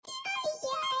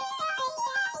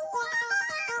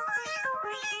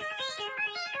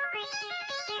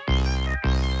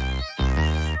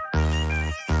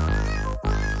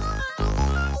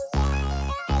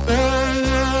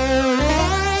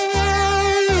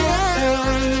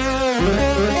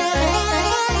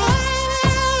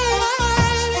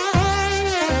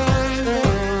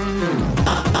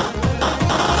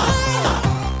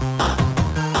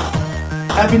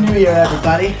Happy New Year,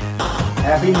 everybody.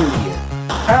 Happy New Year.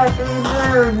 Happy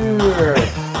New Year!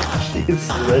 Is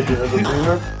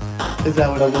that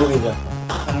what What it movie is? is that?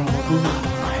 I don't know what movie. I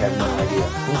have no idea.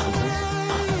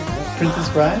 Princess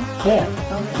Bride? Yeah.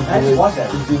 I just watched that.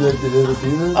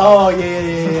 Oh,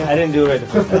 yeah. I didn't do it right the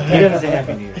first time. He doesn't say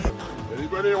Happy New Year.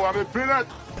 Anybody want a peanut?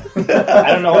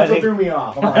 I don't know why That's what they threw me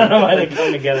off. I don't know why they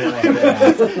come together like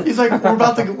that. He's like, we're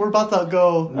about to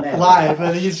go live,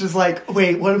 and he's just like,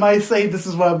 wait, what am I saying? This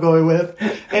is what I'm going with,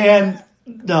 and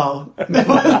no. What's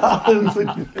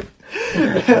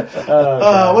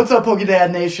up,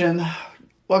 Pokedad Nation?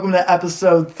 Welcome to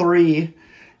episode 3.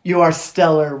 You are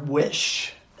stellar.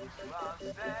 Wish.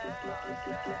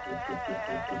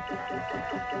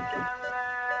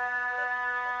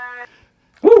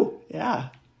 Woo! Yeah.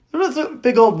 It was a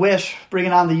big old wish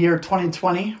bringing on the year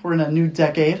 2020. We're in a new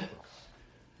decade.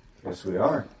 Yes, we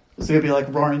are. Is it going to be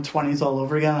like roaring 20s all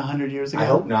over again 100 years ago? I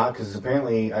hope not, because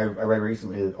apparently I read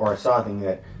recently, or I saw a thing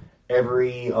that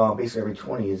basically every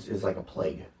 20 is like a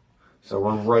plague. So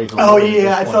we're ready for Oh,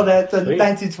 yeah, I saw that. The Sweet.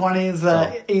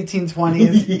 1920s,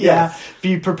 1820s. Yes. Yeah.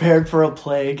 Be prepared for a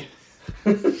plague.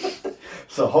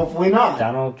 So hopefully not.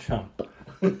 Donald Trump.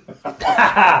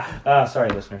 Sorry,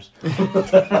 listeners.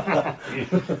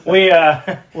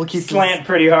 We'll keep slant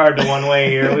pretty hard to one way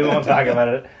here. We won't talk about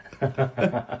it.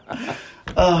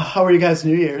 How were you guys'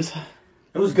 New Year's?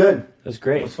 It was good. It was It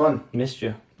great. was fun. Missed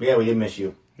you. Yeah, we did miss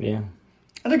you. Yeah.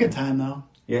 I had a good time, though.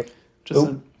 Yeah.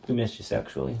 Just We missed you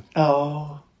sexually.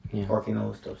 oh, Yeah. Porky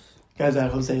Nostos. guys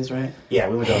at Jose's, right? Yeah,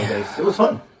 we went to Jose's. It was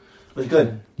fun. It was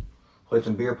good. Played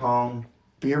some beer pong.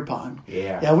 Beer pong.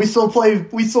 Yeah. Yeah, we still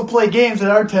play games at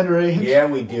our tender age. Yeah,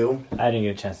 we do. I didn't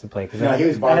get a chance to play because No, he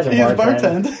was bartending. He was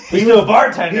bartend. We still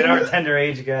bartend he at our was- tender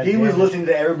age, guys. He was Yeah. listening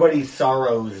to everybody's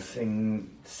sorrows and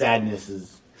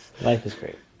sadnesses. Life is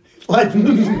great. Like,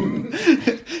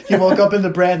 he woke up in the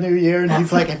brand new year and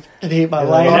he's like, I hate my It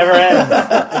life. never ends.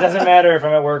 It doesn't matter if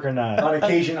I'm at work or not. On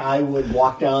occasion, I would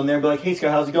walk down there and be like, hey,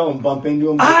 Scott, how's it going? Bump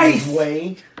into him. Ice! His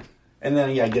way. And then,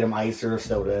 I'd get him ice or a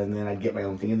soda, and then I'd get my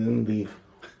own thing and then leave.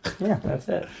 Yeah, that's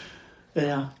it.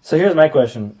 Yeah. So here's my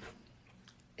question.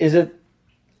 Is it,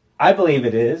 I believe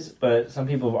it is, but some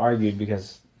people have argued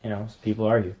because, people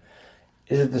argue.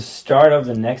 Is it the start of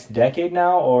the next decade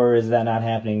now, or is that not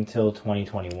happening till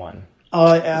 2021?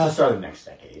 Oh, It's the yeah. start of the next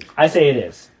decade. I say it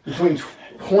is. Between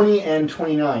 20 and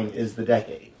 29 is the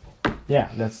decade. Yeah.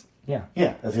 Yeah,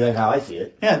 that's exactly how I see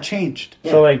it. Yeah, it changed.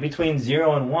 Yeah. So like between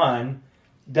 0 and 1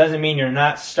 doesn't mean you're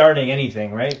not starting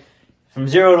anything, right? From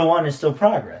 0 to 1 is still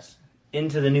progress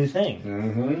into the new thing.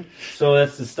 Mm-hmm. So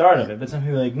that's the start of it. But some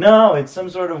people are like, no, it's some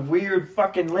sort of weird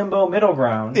fucking limbo middle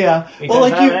ground. Yeah. Because Well,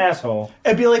 like I'm an asshole.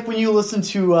 it'd be like when you listen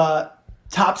to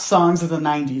top songs of the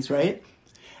 90s, right?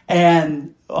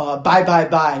 And Bye Bye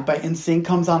Bye by NSYNC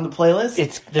comes on the playlist.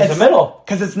 There's a middle.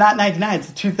 Because it's not 99, it's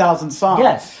a 2000 song.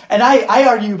 Yes. And I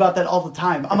argue about that all the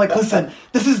time. I'm like, listen,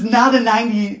 this is not a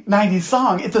 90s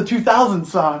song. It's a 2000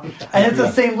 song. And it's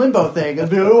the same limbo thing. It'd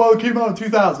be, oh, it came out in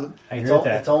 2000. I agree with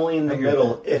that. It's only in the I agree with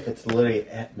middle if it's literally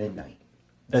at midnight.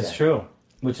 That's Yeah. true.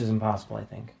 Which is impossible, I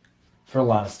think. For a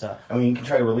lot of stuff. I mean, you can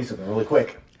try to release something really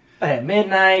quick. But at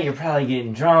midnight, you're probably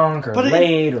getting drunk or But it-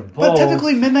 late or both. But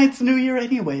typically, midnight's New Year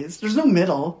anyways. There's no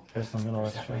middle. There's no middle,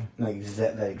 that's true. Like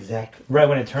that exact Right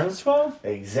when it turns 12?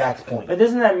 point. But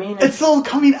doesn't that mean It's still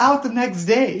coming out the next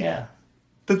day. Yeah.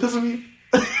 That doesn't mean...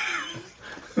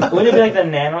 Wouldn't it be like the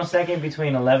nanosecond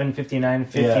between 11:59,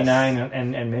 59,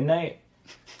 and midnight?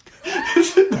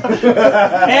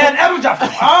 And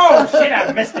oh shit,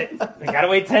 I missed it. I gotta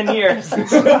wait 10 years.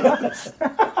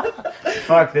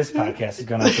 Fuck, this podcast is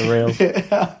going off the rails.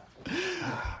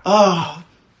 Yeah.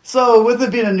 So with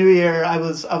it being a new year, I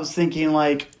was thinking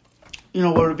like,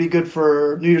 what would be good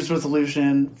for New Year's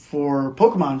resolution for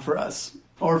Pokemon for us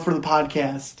or for the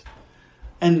podcast,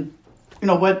 and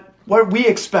what we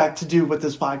expect to do with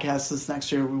this podcast this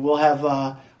next year. We will have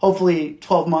hopefully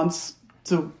 12 months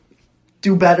to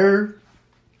do better,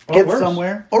 Or get worse.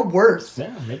 somewhere, or worse,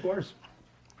 Yeah, make worse.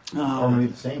 Or maybe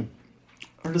the same.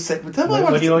 or just say. What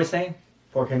What do you always say?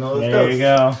 Porque no los There dos. you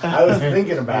go. I was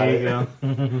thinking about There it. you go.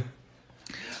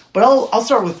 But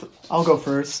I'll go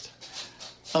first.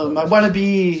 I want to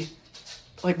be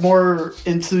like more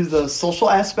into the social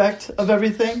aspect of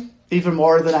everything, even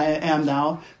more than I am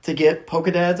now, to get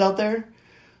Pokedads out there.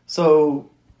 So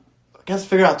I guess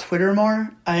figure out Twitter more.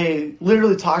 I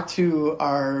literally talked to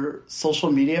our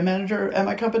social media manager at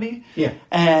my company. Yeah.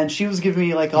 And she was giving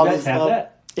me like all You guys this have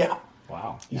that? Yeah.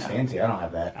 Wow. He's fancy. I don't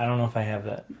have that. I don't know if I have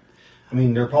that. I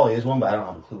mean, there probably is one, but I don't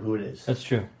have a clue who it is. That's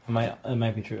true. It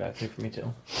might be true actually for me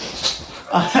too.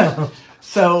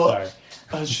 So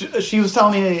Sorry. she was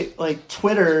telling me like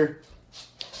Twitter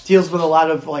deals with a lot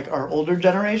of like our older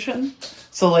generation.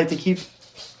 So like to keep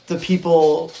the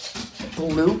people, the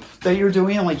loop that you're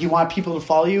doing, and like you want people to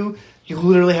follow you, you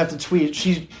literally have to tweet.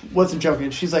 She wasn't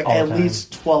joking. She's like All the at time.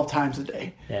 least 12 times a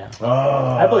day. Yeah. Oh,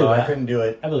 I believe I that. couldn't do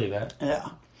it. I believe that. Yeah.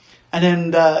 And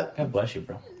then, God bless you,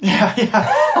 bro.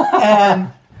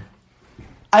 and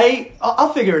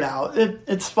I'll figure it out.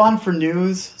 It's fun for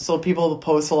news, so people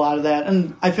post a lot of that.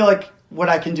 And I feel like what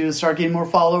I can do is start getting more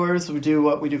followers. We do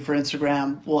what we do for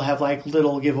Instagram. We'll have like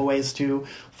little giveaways to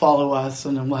follow us,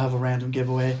 and then we'll have a random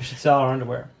giveaway. We should sell our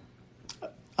underwear.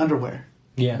 Underwear.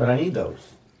 Yeah. But I need those.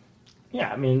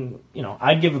 Yeah, I mean,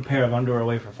 I'd give a pair of underwear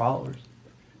away for followers.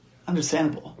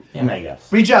 Understandable. Yeah. I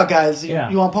guess. Reach out, guys. You, Yeah.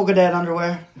 you want Polka Dad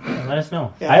underwear? Yeah, let us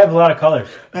know. Yeah. I have a lot of colors.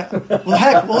 Well,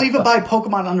 heck, we'll even buy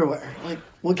Pokemon underwear. Like,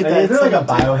 we'll get that. Is there like a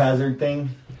biohazard thing?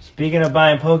 Speaking of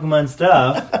buying Pokemon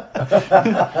stuff,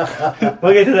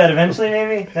 we'll get to that eventually,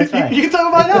 maybe? That's fine. You can talk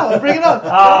about it now. Bring it up.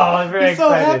 Oh, I'm very You're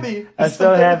so excited. happy. I'm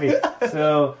so happy.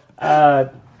 So, I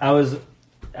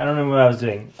don't know what I was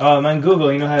doing. Oh, I'm on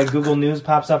Google. You know how Google News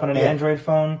pops up on an Yeah. Android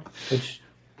phone? Which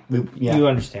Yeah. you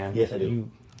understand. Yes, I do.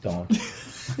 You don't.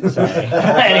 Sorry.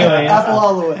 Anyways. Apple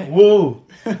all the way. Woo!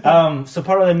 So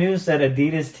part of the news said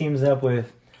Adidas teams up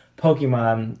with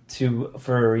Pokemon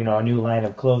for a new line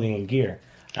of clothing and gear.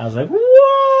 I was like,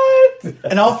 what?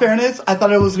 In all fairness, I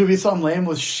thought it was going to be something lame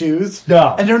with shoes.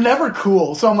 No. And they're never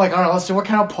cool. So I'm like, all right, let's see what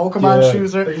kind of Pokemon Dude.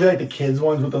 shoes are. Are they like the kids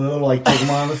ones with the little like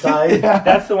Pokemon on the side?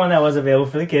 That's the one that was available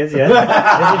for the kids, yes.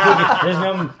 There's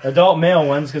no adult male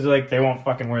ones because they won't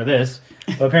fucking wear this.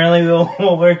 But apparently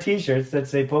we'll wear t-shirts that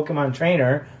say Pokemon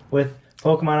Trainer with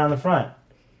Pokemon on the front.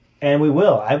 And we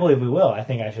will. I believe we will. I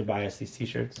think I should buy us these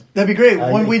t-shirts. That'd be great.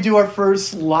 I When think- we do our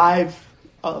first live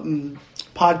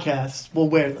podcast, we'll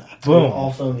wear that. We Boom.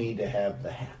 also need to have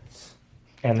the hats.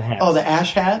 And the hats. Oh, the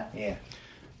Ash hat? Yeah.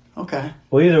 Okay.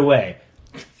 Well, either way,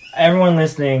 everyone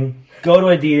listening, go to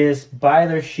Adidas, buy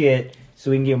their shit so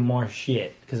we can get more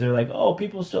shit. Because they're like, oh,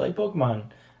 people still like Pokemon.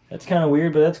 That's kind of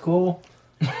weird, but that's cool.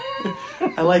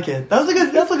 I like it. That's a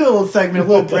good little segment, a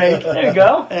little break. There you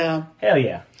go. Yeah. Hell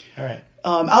yeah. All right.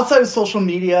 Outside of social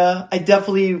media, I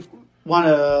definitely want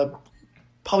to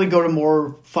probably go to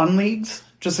more fun leagues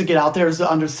just to get out there to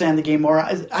understand the game more.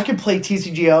 I can play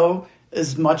TCGO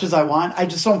as much as I want. I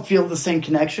just don't feel the same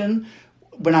connection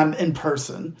when I'm in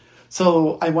person.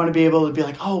 So I want to be able to be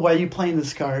like, oh, why are you playing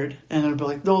this card? And I'll be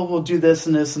like, no, we'll do this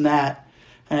and this and that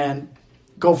and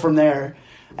go from there.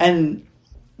 And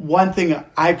one thing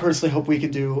I personally hope we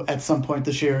could do at some point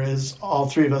this year is all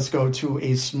three of us go to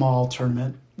a small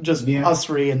tournament, just us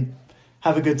three, and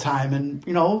have a good time. And,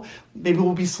 maybe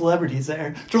we'll be celebrities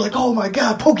there. They're like, oh my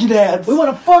God, Pokedads. We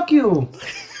want to fuck you.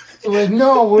 We're like,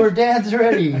 no, we're dads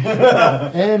already.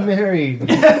 And married.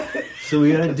 So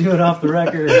we gotta do it off the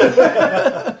record.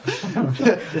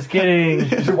 Just kidding.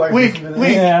 Is your wife Weak, listening to weak.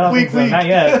 this? Yeah, I don't think so. Not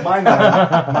yet. Mine.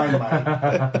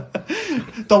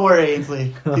 Don't worry,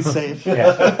 Ainsley. He's safe.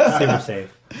 Yeah, super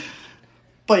safe.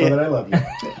 But So that yeah, I love you.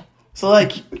 so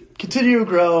continue to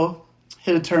grow,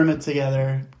 hit a tournament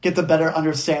together, get the better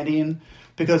understanding,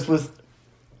 because with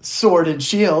Sword and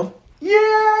Shield,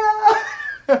 yeah!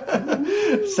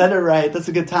 Said it right. That's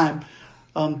a good time.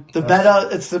 The beta,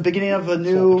 it's the beginning of a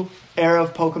new era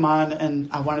of Pokemon, and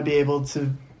I want to be able to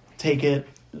take it,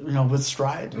 with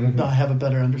stride, have a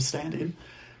better understanding.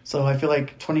 So I feel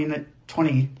like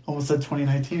 2020, almost said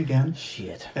 2019 again.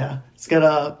 Shit. Yeah,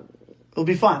 it'll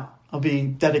be fun. I'll be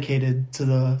dedicated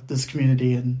to this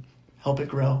community and help it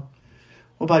grow.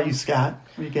 What about you, Scott?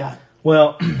 What do you got?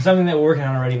 Well, something that we're working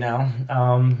on already now,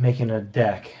 making a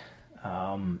deck.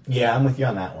 Yeah, I'm with you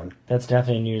on that one. That's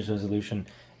definitely a New Year's resolution.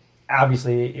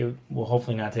 Obviously, it will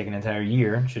hopefully not take an entire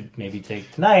year. It should maybe take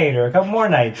tonight or a couple more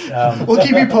nights. We'll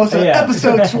keep you posted. Yeah.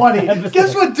 Episode 20.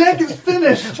 Guess what deck is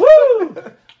finished? Woo!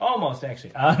 Almost,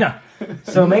 actually. No.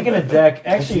 So making a deck,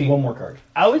 Actually, actually, one more card.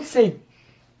 I would say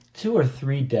 2 or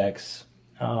 3 decks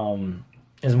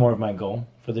is more of my goal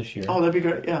for this year. Oh, that'd be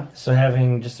great. Yeah. So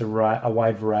having just a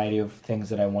wide variety of things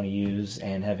that I want to use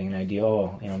and having an idea,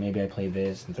 maybe I play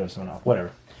this and throw someone off,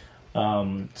 whatever.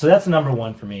 So that's number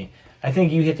one for me. I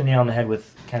think you hit the nail on the head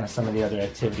with kind of some of the other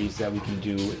activities that we can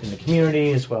do in the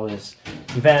community, as well as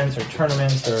events or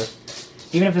tournaments, or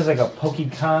even if there's like a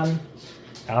PokeCon.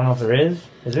 I don't know if there is.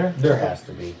 Is there? There has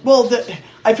to be. Well,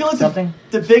 I feel like Something?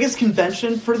 the biggest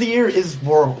convention for the year is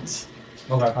Worlds.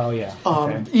 Okay. Oh, yeah.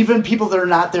 Okay. Even people that are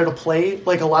not there to play,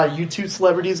 like a lot of YouTube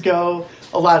celebrities go,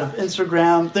 a lot of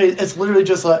Instagram. It's literally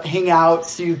just a hangout,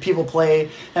 see people play,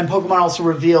 and Pokemon also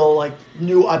reveal like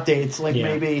new updates. Like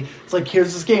maybe it's like,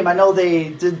 here's this game. I know they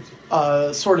did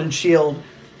Sword and Shield.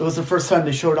 It was the first time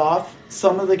they showed off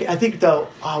some of the. I think the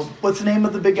what's the name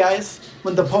of the big guys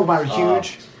when the Pokemon are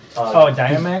huge?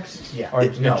 Dynamax? Yeah. Or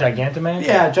No. Gigantamax?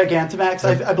 Yeah,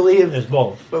 Gigantamax. I believe. There's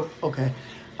both. Oh, okay.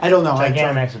 I don't know.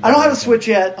 Gigantamax I don't have a Switch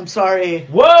yet. I'm sorry.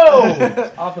 Whoa!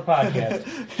 Off the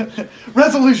podcast.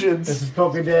 Resolutions. This is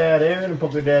Pokedad Aaron and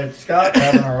Pokedad Scott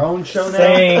having our own show now.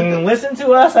 Saying, listen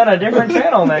to us on a different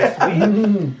channel next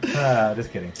week.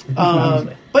 Just kidding.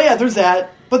 But yeah, there's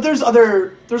that. But there's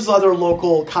other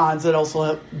local cons that also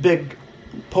have big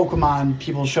Pokemon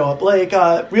people show up. Like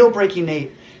Real Breaking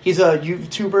Nate. He's a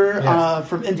YouTuber Yes.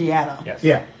 From Indiana. Yes.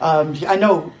 Yeah. I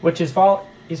know. Which is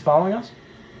he's following us?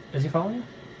 Is he following you?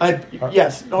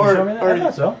 Yes. Can you show me that? I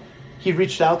thought so. He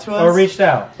reached out to us. Or reached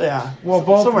out. Yeah. Well,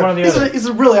 both Somewhere. one or the other. He's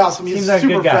really awesome. He's Seems like a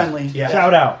super good guy. friendly. Yeah.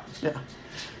 Shout out. Yeah.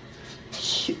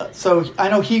 So I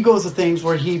know he goes to things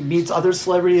where he meets other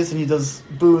celebrities and he does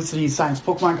booths and he signs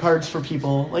Pokemon cards for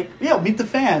people. Like, meet the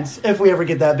fans if we ever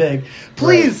get that big.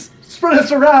 Please spread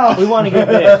us around. We want to get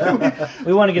big.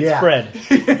 We want to get spread.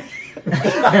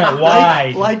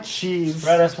 Wide. like cheese.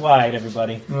 Spread us wide,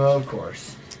 everybody. Well, of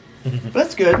course.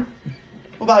 That's good.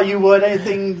 What about you, Wood?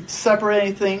 Anything separate?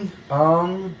 Anything?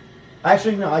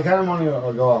 Actually, no. I kind of want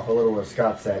to go off a little what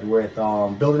Scott said with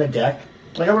building a deck.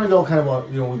 Like, I want to go kind of what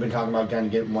we've been talking about, kind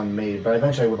of getting one made, but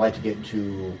eventually I would like to get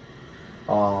to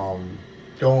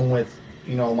going with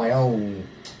my own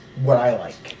what I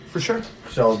like. For sure.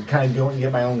 So kind of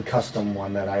get my own custom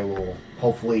one that I will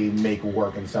hopefully make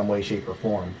work in some way, shape, or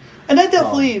form. And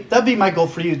that'd be my goal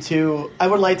for you too. I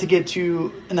would like to get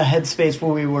to in the headspace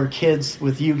where we were kids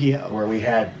with Yu-Gi-Oh. Where we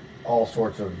had all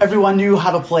sorts of... Everyone knew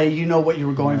how to play. You know what you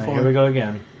were going for. Here we go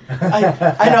again.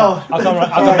 I know. I'll come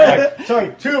back.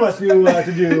 Sorry, two of us knew what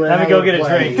to do. Let me go get a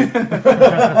drink.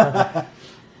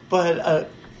 But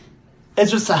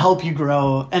it's just to help you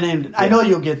grow. And then I know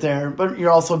you'll get there, but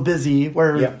you're also busy.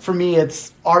 Where for me,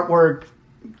 it's artwork,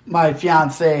 my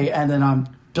fiance, and then I'm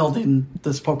building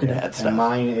this Pokédex stuff. And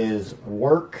mine is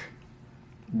work,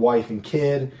 wife and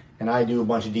kid, and I do a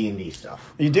bunch of D&D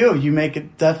stuff. You do. You make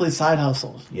it definitely side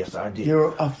hustles. Yes, I do.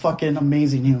 You're a fucking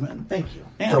amazing human. Thank you.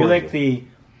 Yeah. You're like the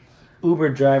Uber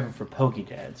driver for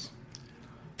Pokedads.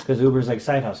 Because Uber's like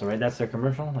side hustle, right? That's their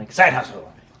commercial? Like, side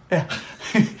hustle. Yeah.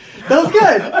 That was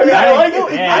good. I like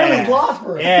it. Yeah. I was lost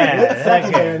for a Yeah,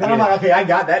 second that's there. And then I'm like, okay, I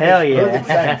got that. Hell Makes yeah. perfect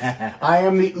sense. I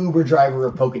am the Uber driver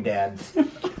of Pokedads.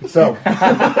 So,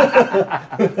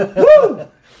 woo!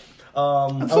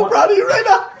 I'm so proud of you right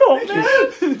now. Oh,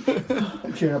 man.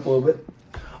 I'm cheering up a little bit.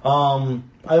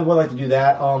 I would like to do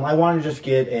that. I want to just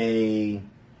get a...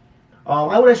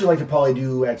 I would actually like to probably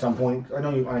do at some point. I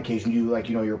know you on occasion do like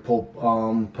your pulp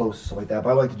posts and stuff like that, but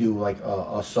I would like to do like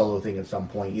a solo thing at some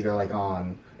point, either like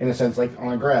on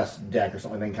a grass deck or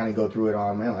something. Then kind of go through it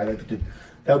on. Man, I like to do.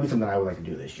 That would be something I would like to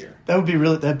do this year.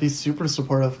 That'd be super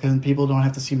supportive because people don't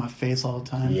have to see my face all the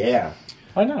time. Yeah,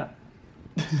 Why not?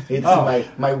 it's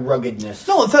my ruggedness.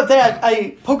 No, it's not that.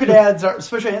 Pokedads are,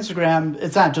 especially on Instagram.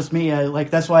 It's not just me.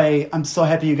 That's why I'm so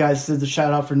happy you guys did the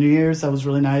shout out for New Year's. That was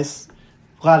really nice.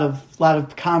 A lot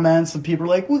of comments and people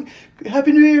were like, well,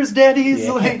 "Happy New Year's, daddies!"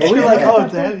 Yeah. Like, we're like, "Oh,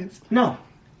 daddies." No,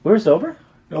 We were sober?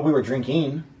 no, we were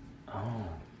drinking.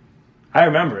 I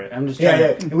remember it. I'm just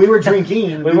Yeah, trying yeah, we were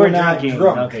drinking. We were not drinking.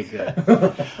 drunk. Okay, good.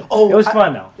 Oh, It was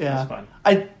fun, though. Yeah, It was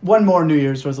fun. One more New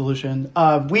Year's resolution.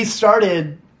 We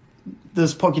started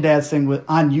this Pokedads thing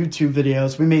on YouTube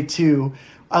videos. We made 2.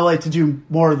 I like to do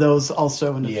more of those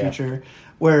also in the future,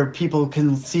 where people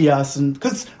can see us, and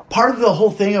because part of the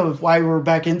whole thing of why we're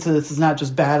back into this is not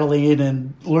just battling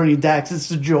and learning decks; it's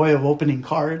the joy of opening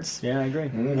cards Yeah, I agree.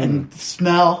 and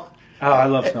smell. Oh, I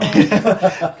love snow.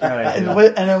 God, I do.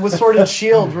 And then with Sword and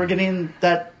Shield, we're getting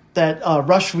that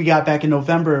rush we got back in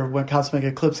November when Cosmic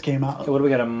Eclipse came out. So what do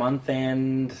we got, a month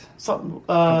and Something,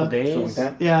 couple days? something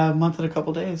like that. Yeah, a month and a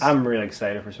couple days. I'm really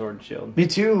excited for Sword and Shield. Me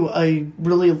too. I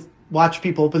really watch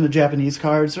people open the Japanese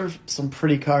cards. There's some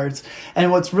pretty cards. And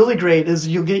what's really great is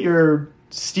you'll get your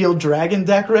Steel Dragon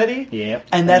deck ready. Yep.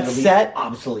 And that It'll be set...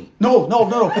 obsolete. No. I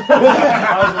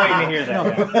was waiting to hear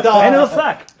that. And it'll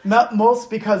suck. Not most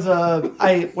because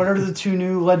what are the 2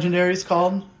 new legendaries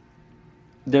called?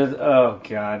 There's, oh,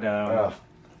 God.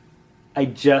 I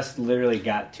just literally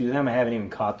got to them. I haven't even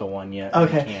caught the one yet.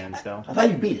 Okay. I can, so. I thought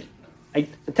you beat it.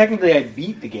 Technically, I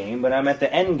beat the game, but I'm at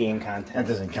the end game content. That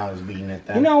doesn't count as beating it.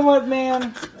 Then. You know what,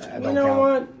 man? That You don't know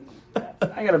count.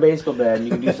 what? I got a baseball bat, and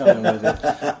you can do something with it.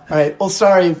 All right. Well,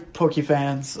 sorry, Poke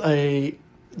fans. The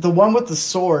one with the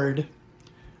sword,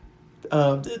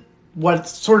 what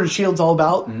Sword and Shield's all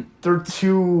about, they're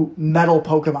 2 metal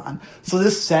Pokemon. So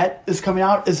this set is coming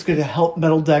out. It's going to help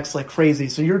metal decks like crazy.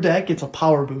 So your deck gets a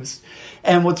power boost.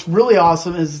 And what's really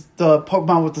awesome is the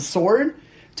Pokemon with the sword.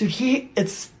 Dude,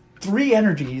 3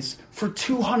 energies for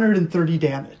 230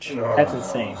 damage. That's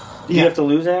insane. Do Yeah. you have to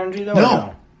lose energy though? or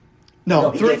No. No,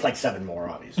 No, he 3 gets like 7 more,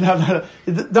 obviously.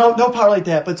 no power like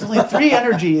that, but it's only 3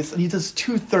 energies, and he does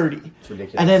 230. It's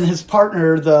ridiculous. And then his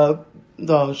partner,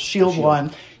 the shield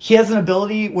one, he has an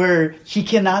ability where he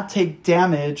cannot take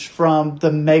damage from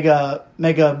the mega.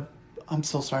 I'm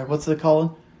so sorry. What's it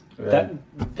called?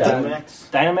 Dynamax?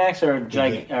 Dynamax or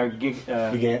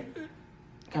You get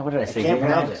God, what did I I say? can't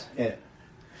pronounce it. Yeah.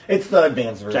 It's the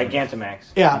advanced version. Gigantamax.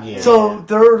 Yeah. Yeah. So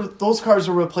those cards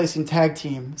are replacing tag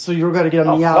team. So you're going to get a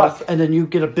Meowth, fuck. and then you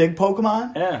get a big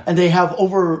Pokemon. Yeah. And they have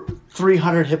over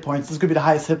 300 hit points. This is going to be the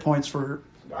highest hit points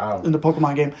Wow. in the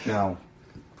Pokemon game. No.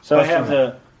 So I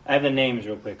Question have the names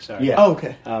real quick. Sorry. Yeah. Oh,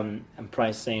 okay. I'm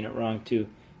probably saying it wrong too.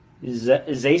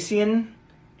 Zacian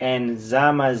and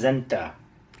Zamazenta.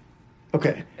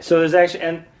 Okay. So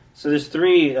there's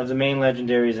 3 of the main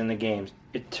legendaries in the games.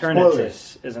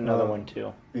 Eternatus is another one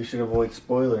too. You should avoid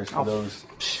spoilers for those.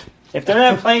 If they're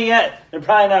not playing yet, they're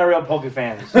probably not real Poke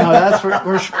fans. No, that's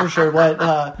for sure.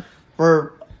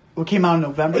 What came out in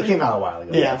November? It came out a while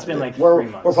ago. Yeah, it's been like we're 3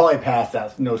 months. We're probably past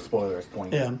that no spoilers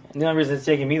point. Yeah. And the only reason it's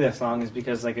taking me this long is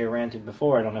because, like I ranted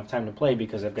before, I don't have time to play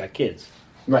because I've got kids.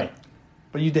 Right.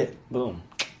 But you did. Boom.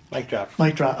 Mic drop.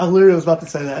 Mic drop. I literally was about to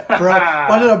say that. Bro,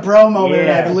 wanted a bro moment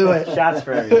and I blew it. Shots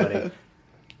for everybody.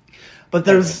 But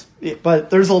there's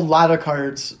a lot of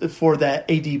cards for that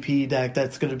ADP deck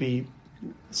that's going to be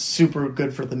super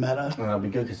good for the meta. And that'll be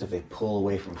good because if they pull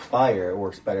away from fire, it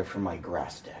works better for my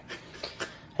grass deck.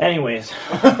 Anyways,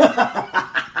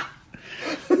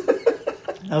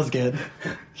 That was good.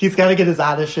 He's got to get his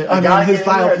Oddish. I mean, his at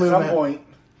Vileplume. some Man. point.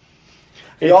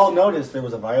 You all noticed there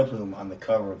was a Vileplume on the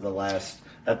cover of the last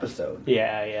episode.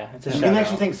 yeah. It's a You shout can out.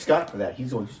 actually thank Scott for that.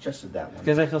 He's always suggested that one.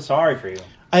 Because I feel sorry for you.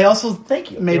 I also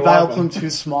Thank you. made You're welcome. Vileplume too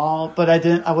small, but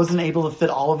I wasn't able to fit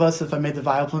all of us if I made the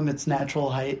Vileplume its natural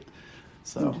height.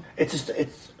 So It's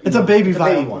it's a baby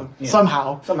Vileplume one. Yeah.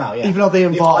 somehow. Somehow, yeah. Even though they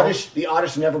evolve. The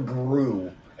Oddish never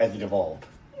grew as it evolved.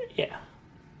 Yeah.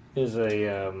 There's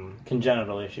a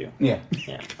congenital issue. Yeah.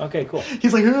 Yeah. Okay, cool.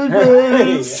 He's like, "Hey,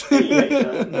 guys."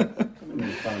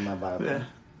 Make fun of my Vileplume.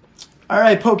 All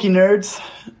right, Poke Nerds.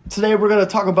 Today we're going to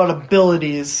talk about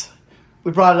abilities.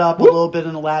 We brought it up a little bit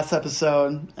in the last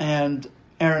episode, and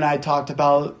Aaron and I talked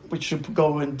about we should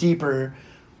go in deeper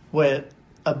with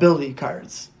ability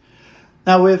cards.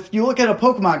 Now, if you look at a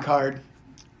Pokemon card,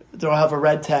 they'll have a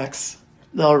red text.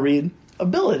 They'll read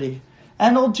ability,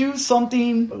 and they'll do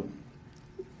something,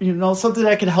 Boom. something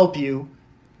that can help you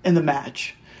in the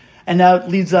match. And that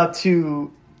leads up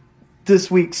to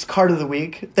this week's card of the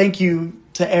week. Thank you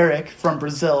to Eric from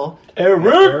Brazil,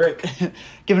 Eric.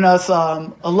 giving us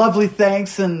a lovely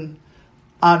thanks on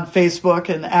Facebook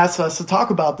and asked us to talk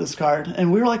about this card.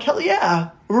 And we were like, hell yeah,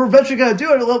 we're eventually going to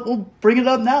do it. We'll bring it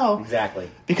up now. Exactly.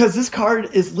 Because this card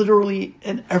is literally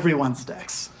in everyone's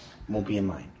decks. Won't be in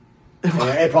mine.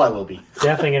 It probably will be.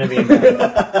 Definitely going to be in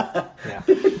there.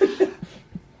 Yeah.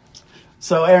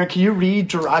 So, Aaron, can you read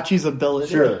Jirachi's ability?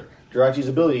 Sure. Jirachi's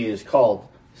ability is called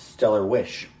Stellar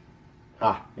Wish.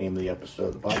 Name of the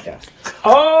episode of the podcast.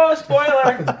 Oh,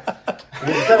 spoiler!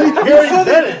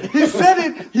 He said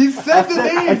it. He said the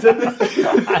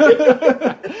name.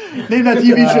 Name that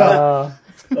TV show.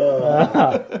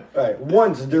 Alright,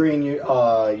 once during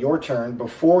your turn,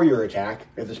 before your attack,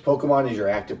 if this Pokemon is your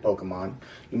active Pokemon,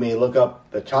 you may look up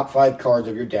the top 5 cards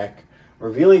of your deck,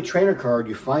 reveal a trainer card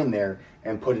you find there,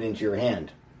 and put it into your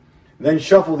hand. Then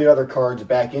shuffle the other cards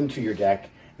back into your deck,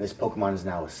 and this Pokemon is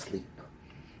now asleep.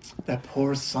 That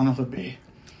poor son of a bee.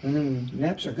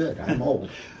 Naps are good. I'm old.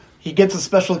 He gets a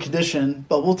special condition,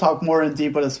 but we'll talk more in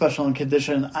deep with a special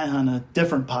condition on a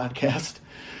different podcast.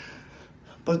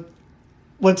 But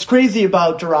what's crazy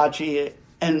about Jirachi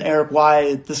and Eric,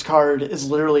 why this card is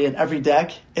literally in every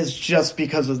deck, is just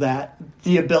because of that.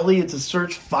 The ability to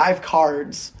search 5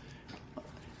 cards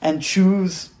and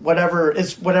choose whatever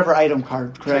item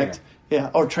card, correct? Trainer. Yeah,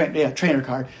 or trainer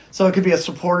card. So it could be a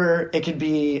supporter, it could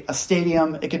be a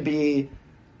stadium, it could be,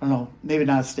 I don't know, maybe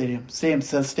not a stadium. Stadium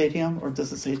says stadium, or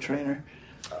does it say trainer?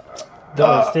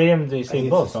 The stadium, they say think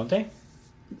both, it's- don't they?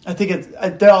 I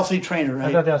think they all say trainer, right?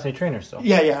 I thought they all say trainer still.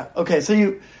 Yeah. Okay, so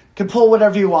you can pull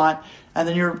whatever you want, and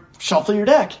then you shuffle your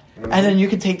deck. And then you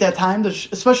can take that time to,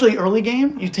 especially early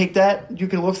game, you take that, you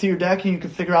can look through your deck, and you can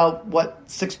figure out what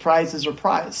 6 prizes are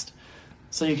prized.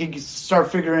 So you can start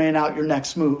figuring out your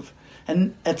next move.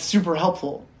 And it's super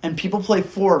helpful. And people play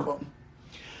 4 of them.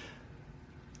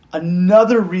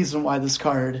 Another reason why this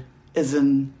card is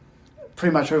in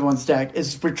pretty much everyone's deck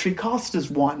is retreat cost is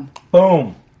 1.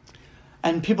 Boom.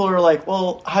 And people are like,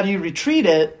 well, how do you retreat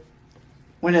it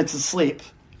when it's asleep?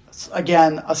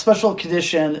 again, a special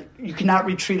condition, you cannot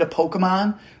retreat a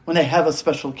Pokemon when they have a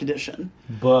special condition.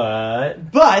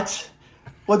 But But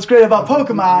what's great about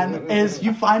Pokemon is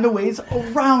you find a ways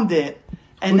around it.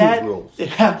 And Please that rules.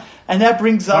 yeah, and that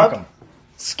brings Fuck up 'em.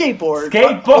 skateboard.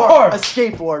 Skateboard! Or a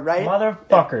skateboard, right?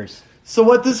 motherfuckers, So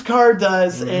what this card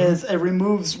does is it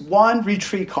removes one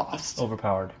retreat cost.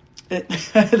 overpowered.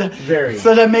 Very.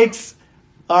 So that makes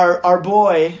our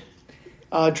boy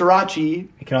Jirachi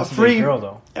It can also a free be a girl,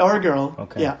 though. or a girl.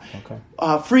 Okay. Yeah.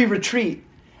 Okay. Free retreat.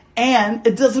 And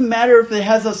it doesn't matter if it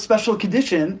has a special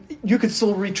condition, you could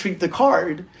still retreat the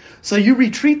card. So you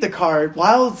retreat the card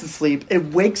while it's asleep,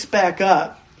 it wakes back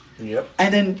up, Yep.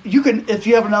 and then you can, if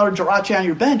you have another Jirachi on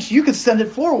your bench, you could send it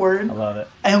forward I love it.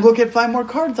 and look at 5 more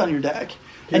cards on your deck.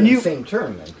 And And you the same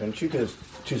turn then, couldn't you? Because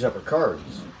two separate cards.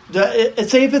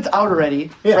 say if it's out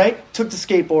already, Yeah. right? Took the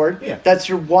skateboard. Yeah. That's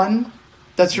your one.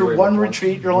 That's your Worry one about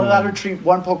retreat. once. You're only allowed to retreat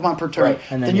one Pokemon per turn. Right.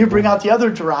 And Then, then you you bring bring- out the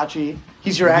other Jirachi.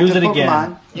 He's your Use active it Pokemon.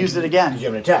 again. Use it again. Because you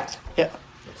have an attack. Yeah.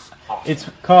 It's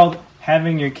called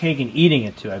having your cake and eating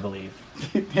it too, I believe.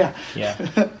 Yeah. Yeah.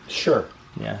 Sure.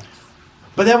 Yeah.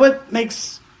 But that what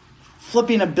makes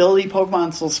flipping ability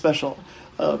Pokemon so special.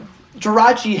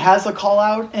 Jirachi has a call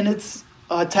out in its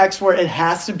text where it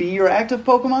has to be your active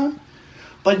Pokemon,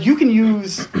 but you can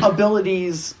use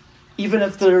abilities even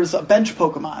if there's a bench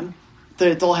Pokemon.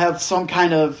 They'll have some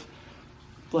kind of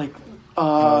like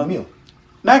Mew.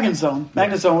 Magnezone.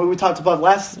 Magnezone, what we talked about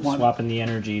last one. Swapping the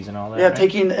energies and all that. Yeah, right?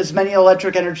 taking as many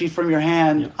electric energy from your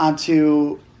hand Yep.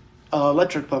 onto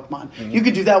electric Pokemon. You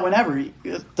could do that whenever.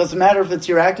 It doesn't matter if it's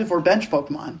your active or bench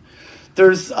Pokemon.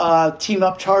 There's Team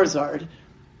Up Charizard.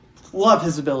 Love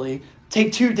his ability.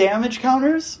 Take 2 damage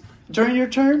counters during your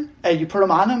turn, and you put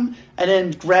them on him, and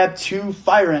then grab 2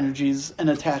 fire energies and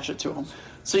attach it to him.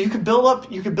 So you could build up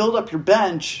your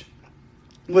bench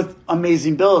with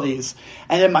amazing abilities.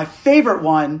 And then my favorite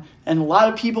one, and a lot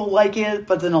of people like it,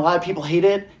 but then a lot of people hate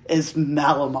it, is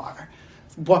Malamar.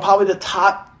 Well, probably the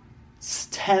top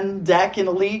 10 deck in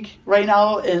the league right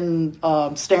now in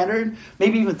standard,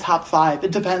 maybe even top 5.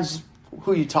 It depends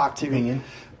who you talk to. Opinion.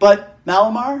 But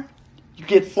Malamar, you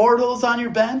get 4 of those on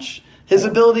your bench. His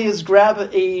ability is grab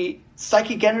a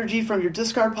psychic energy from your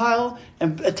discard pile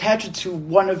and attach it to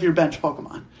one of your bench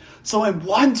Pokemon. So in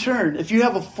one turn, if you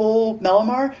have a full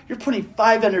Malamar, you're putting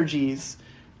 5 energies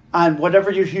on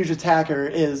whatever your huge attacker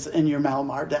is in your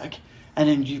Malamar deck. And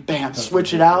then you, bam,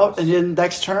 switch it out. And then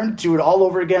next turn, do it all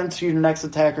over again to your next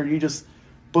attacker. You just,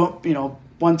 boom,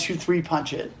 1, 2, 3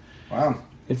 punch it. Wow.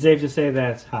 It's safe to say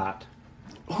that's hot.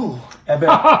 Ooh, I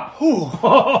bet. ooh,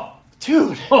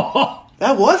 dude,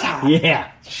 that was hot.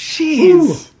 Yeah.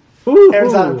 Jeez. Ooh.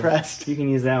 Aaron's not impressed. You can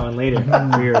use that one later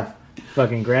for your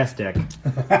fucking grass deck.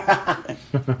 I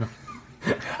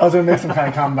was going to make some kind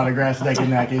of comment about a grass deck in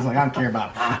that case. Like, I don't care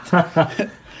about it.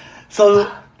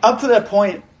 So up to that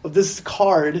point of this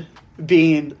card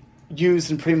being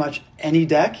used in pretty much any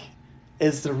deck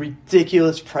is the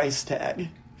ridiculous price tag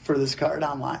for this card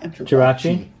online.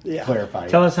 Jirachi? Yeah. Clarify.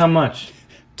 Tell us how much.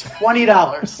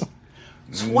 $20.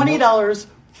 $20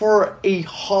 for a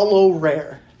hollow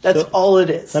rare. That's So, all it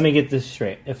is. Let me get this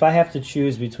straight. If I have to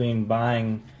choose between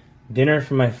buying dinner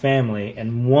for my family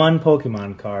and one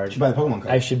Pokemon card, You should buy the Pokemon card.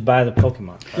 I should buy the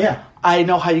Pokemon card. Yeah. I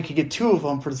know how you could get 2 of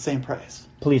them for the same price.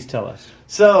 Please tell us.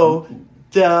 So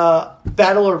the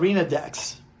Battle Arena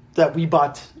decks that we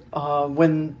bought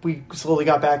when we slowly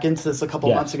got back into this a couple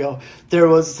Yeah. months ago, there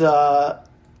was the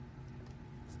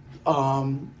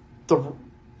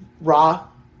Ra,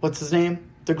 what's his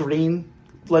name? The green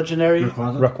legendary.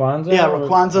 Rayquaza? Yeah, or-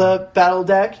 Rayquaza battle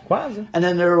deck. Rayquaza. And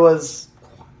then there was,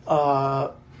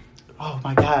 oh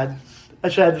my god, I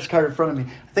should have this card in front of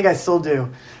me. I think I still do.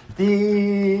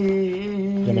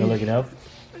 You want me to look it up?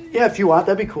 Yeah, if you want,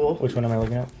 that'd be cool. Which one am I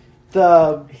looking up?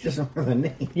 The He doesn't remember the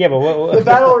name. Yeah, but what? the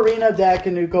Battle Arena deck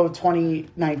in Nuko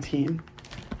 2019.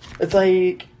 It's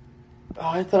like,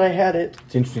 I thought I had it.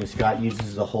 It's interesting. Scott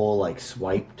uses the whole like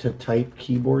swipe to type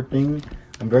keyboard thing.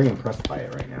 I'm very impressed by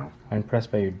it right now. I'm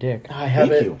impressed by your dick. I have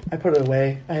Thank it. you. I put it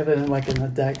away. I have it in the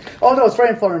deck. Oh no, it's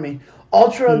right in front of me.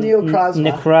 Ultra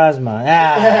Neocrozma. Necrozma.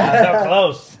 Ah, so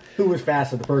close. Who was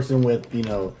faster, the person with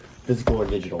physical or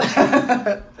digital?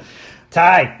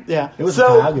 Tie. Yeah. It was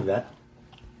so, I'll give that.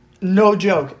 no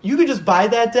joke. You could just buy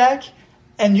that deck,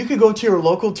 and you could go to your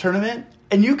local tournament,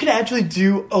 and you can actually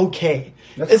do okay.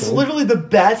 That's It's cool. literally the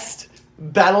best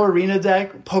Battle Arena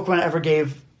deck Pokemon ever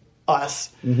gave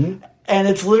us. Mm-hmm. And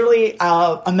it's literally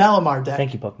a Malamar deck.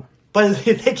 Thank you, Pokemon. But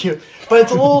thank you. But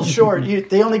it's a little short.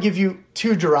 They only give you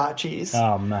 2 Jirachis.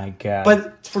 Oh my god.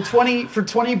 But for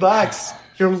 $20,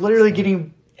 you're literally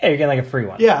getting yeah, you're getting like a free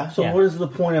one. yeah. So Yeah. what is the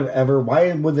point of ever?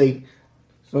 Why would they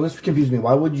So this confused me.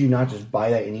 Why would you not just buy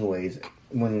that anyways?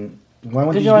 Why would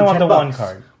Because you you only do want the $10? one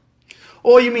card.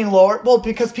 Oh, you mean lower? Well,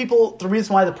 because the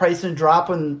reason why the price didn't drop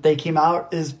when they came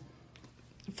out is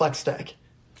Flex Stack.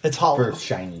 It's hollow. For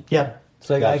shiny. Yeah.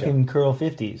 So like Gotcha. I can curl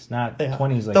 50s, not Yeah.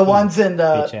 20s. Like the ones in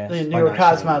bitch-ass. the Are newer not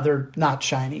Cosmo, shiny. they're not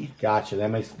shiny. Gotcha. That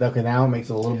makes now it makes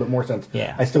a little bit more sense.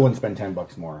 Yeah. I still wouldn't spend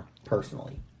 $10 more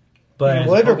personally. But You as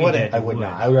would a or Poké wouldn't? Dead, I you would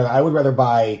not. I would rather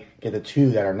get the two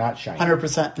that are not shiny.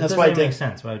 100%. That That's why I doesn't make did.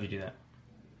 sense. Why would you do that?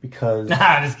 Because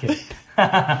Nah, just kidding.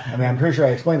 I mean I'm pretty sure I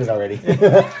explained it already.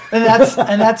 And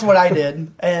that's what I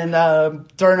did. And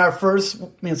during our first,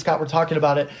 me and Scott were talking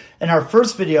about it. In our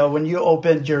first video, when you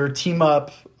opened your team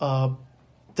up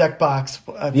deck box,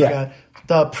 I forgot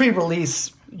the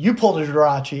pre-release, you pulled a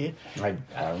Jirachi.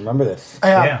 I remember this.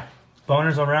 Yeah.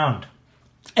 Boners around.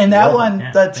 And that Yeah. one,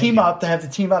 Yeah, the thank team you. up, to have the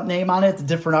team up name on it, the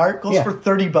different art, goes Yeah. for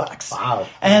 $30. Wow.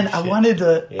 And I wanted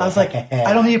to, I was like, Yeah.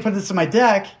 I don't need to put this in my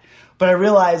deck, but I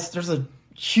realized there's a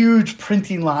huge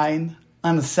printing line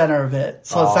on the center of it.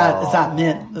 So it's not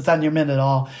mint. It's not near mint at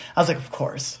all. I was like, of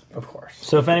course. Of course.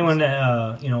 So if anyone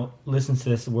that listens to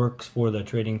this works for the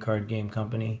trading card game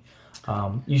company,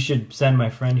 you should send my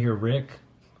friend here, Rick,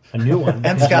 a new one.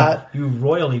 And Scott. You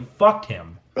royally fucked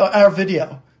him. Our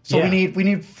video. So Yeah. we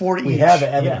need 4 each. We have the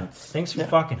Yeah. evidence. Thanks for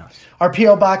fucking us. Our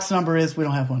P.O. box number is, we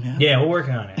don't have one yet. Yeah, we're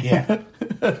working on it. Yeah.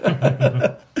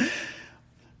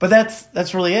 But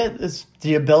that's really it. It's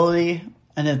the ability,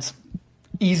 and it's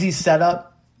easy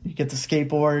setup. You get the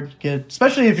skateboard.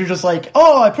 Especially if you're just like,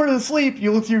 oh, I put it to sleep.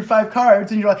 You look through your 5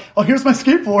 cards, and you're like, oh, here's my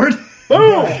skateboard.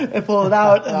 Boom! And pull it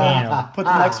out, and then put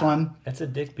the next one. That's a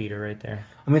dick beater right there.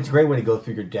 I mean it's a great way to go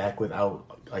through your deck without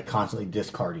like constantly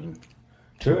discarding.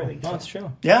 True. No, it's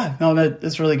true. Yeah, no,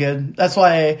 it's really good. That's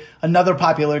why another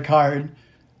popular card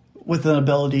with an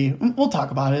ability, we'll talk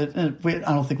about it, and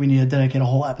I don't think we need to dedicate a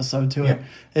whole episode to it,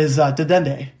 is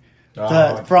Dedenne.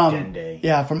 From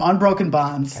Dedenne. from Unbroken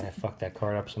Bonds. God, I fucked that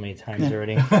card up so many times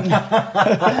already.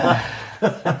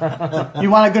 You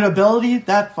want a good ability?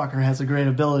 That fucker has a great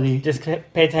ability. Just pay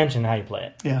attention to how you play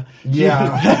it. Yeah.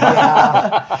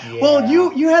 Yeah. Well,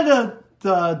 you had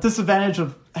the disadvantage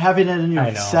of having it in I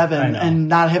your know, 7 I know. and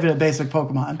not having a basic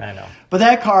Pokemon. I know. But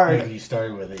that card, You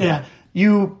started with it. yeah,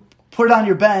 you put it on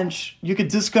your bench, you could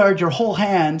discard your whole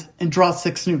hand and draw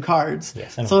 6 new cards.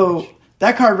 Yes, I know so which.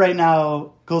 that card right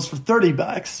now goes for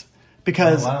 $30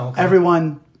 because Oh, wow, okay.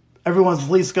 everyone's at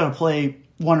least going to play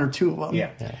 1 or 2 of them. Yeah.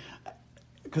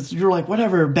 Because you're like,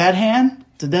 whatever, bad hand,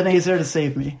 Dedenne is there to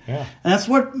save me. Yeah. And that's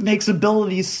what makes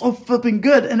abilities so flipping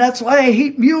good. And that's why I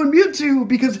hate Mew and Mewtwo,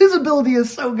 because his ability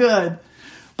is so good.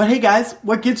 But hey guys,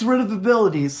 what gets rid of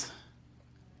abilities?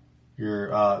 You're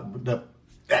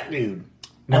that dude.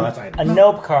 No, that's A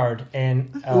nope card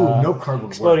and no card would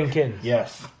Exploding work. Kitten.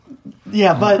 Yes.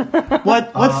 Yeah, but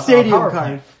what stadium power card?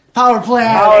 plant. Power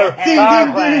plant. Power- Ding, power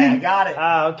ding, plant. ding. Got it.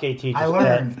 Ah, okay, teach us I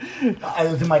learned. It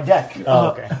was in my deck. Oh,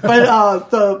 okay.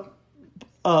 But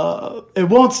it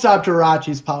won't stop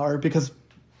Jirachi's power because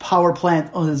Power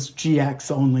Plant is GX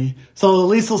only. So at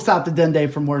least it'll stop the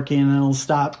Dende from working and it'll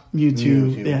stop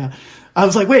Mewtwo. Yeah. I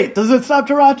was like, wait, does it stop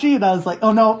Jirachi? And I was like,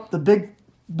 oh no, the big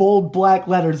bold black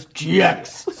letters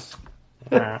GX.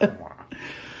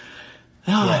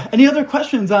 Any other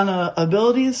questions on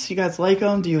abilities? You guys like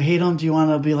them? Do you hate them? Do you want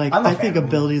to be like, I'm a I think fan of 'em.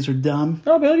 abilities are dumb?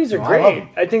 No, abilities are No, I love great. them.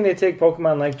 I think they take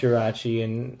Pokemon like Jirachi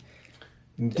and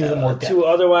Give them more to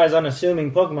otherwise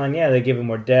unassuming Pokemon. Yeah, they give it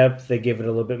more depth. They give it a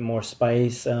little bit more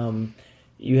spice.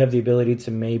 You have the ability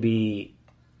to maybe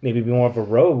be more of a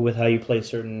rogue with how you play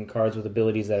certain cards with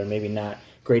abilities that are maybe not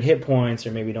great hit points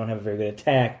or maybe don't have a very good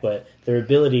attack, but their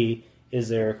ability is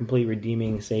their complete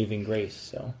redeeming, saving grace.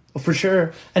 So, Well, for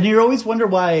sure. And you always wonder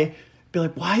why, be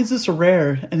like, why is this a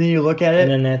rare? And then you look at it.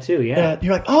 and then that too, yeah.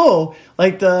 You're like, oh,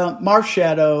 like the Marsh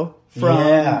Shadow from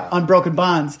Yeah. Unbroken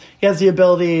Bonds. He has the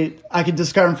ability, I could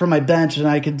discard him from my bench and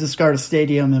I could discard a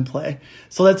stadium and play.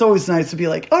 So that's always nice to be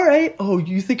like, all right, oh,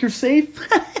 you think you're safe?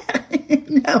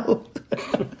 No.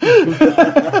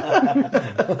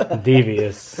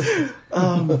 Devious.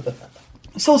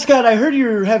 So, Scott, I heard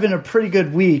you're having a pretty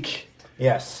good week,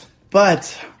 Yes.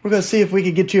 but we're going to see if we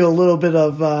could get you a little bit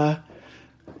of,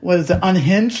 what is it,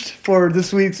 unhinged for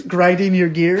this week's grinding your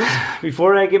gears.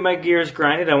 Before I get my gears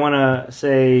grinded, I want to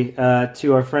say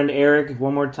to our friend Eric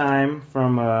one more time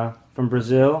from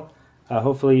Brazil.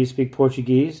 Hopefully you speak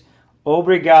Portuguese.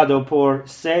 Obrigado por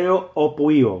seu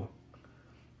apoio.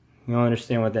 You don't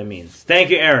understand what that means.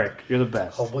 Thank you, Eric. You're the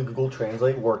best. Hopefully Google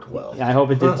Translate worked well. I hope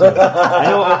it did too. I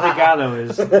know obrigado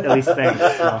is at least thanks.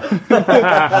 So.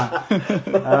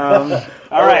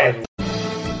 All right.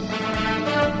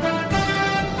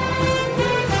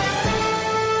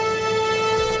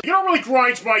 You don't really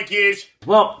grinds my gears.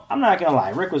 Well, I'm not gonna lie.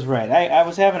 Rick was right. I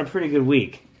was having a pretty good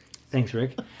week. Thanks,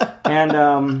 Rick.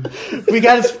 And We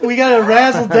got to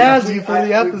razzle dazzle you for the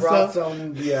We brought episode.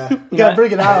 some, yeah. We got to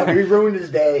bring it out. We ruined his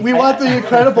day. We want the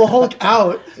Incredible Hulk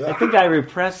out. I think I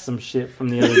repressed some shit from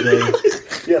the other day.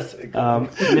 Yes. And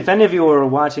if any of you were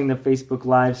watching the Facebook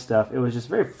Live stuff, it was just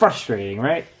very frustrating,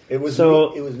 right? It was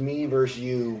me versus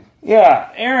you.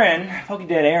 Yeah, Aaron,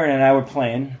 PokeDead Aaron and I were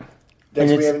playing. That's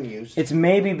And we haven't used. It's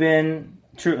maybe been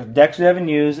true decks we haven't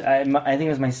used. I think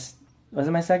it was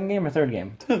it my second game or third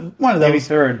game? One of Maybe those.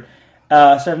 third. So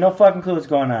I have no fucking clue what's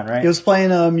going on, right? He was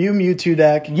playing a Mewtwo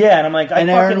deck, Yeah, and I'm like,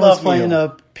 and I Aaron fucking was love playing Mew.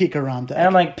 a Pikarom deck. And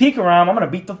I'm like, Pikarom, I'm gonna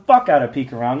beat the fuck out of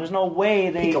Pikarom. There's no way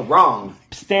they wrong.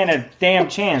 stand a damn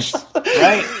chance, right?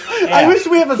 I Yeah. wish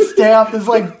we have a stamp that's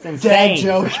like insane. dad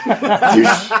joke.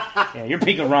 Yeah, you're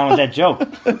Pikarom with that joke.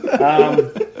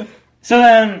 So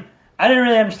then, I didn't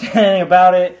really understand anything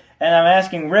about it, and I'm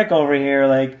asking Rick over here,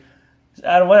 like,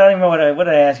 I don't even know what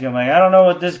did I ask you. I'm like, I don't know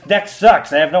what this deck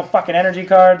sucks. I have no fucking energy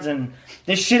cards, and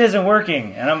this shit isn't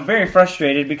working. And I'm very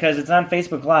frustrated because it's on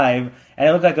Facebook Live, and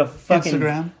I look like a fucking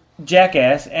Instagram.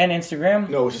 jackass. And Instagram?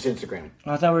 No, it's just Instagram.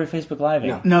 Oh, I thought we were Facebook Live.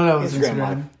 No. No, it was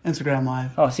Instagram Instagram. Instagram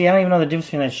Live. Oh, see, I don't even know the difference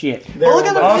between that shit. But look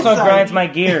at the bright Also side. grinds my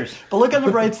gears. But look on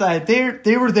the bright side.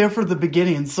 They were there for the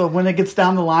beginning. So when it gets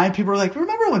down the line, people are like,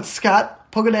 "Remember when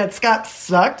Pokédad Scott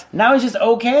sucked?" Now he's just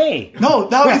okay. No,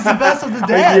 now he's the best of the A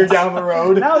year dads. down the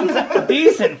road. Now he's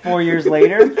decent 4 years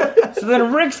later. So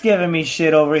then Rick's giving me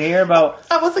shit over here about.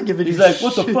 I wasn't giving He's you like,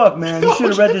 "What the shit. fuck, man? You should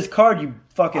have read this card, you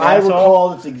fucking I asshole." recall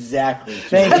this exactly.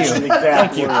 Thank That's you. the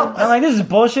exact Thank you. words. I'm like, this is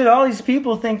bullshit. All these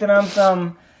people think that I'm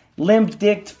some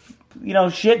limp-dicked,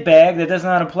 shitbag that doesn't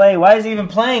know how to play. Why is he even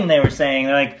playing? They were saying.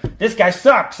 They're like, this guy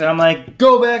sucks. And I'm like,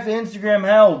 go back to Instagram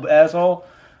hell, asshole.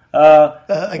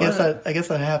 I guess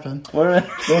that happened. What are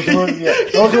Those were remember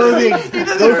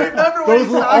what those he's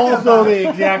were talking also about. the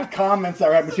exact comments that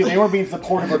were happening too. They weren't being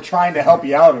supportive or trying to help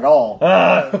you out at all.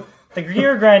 the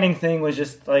gear grinding thing was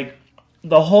just like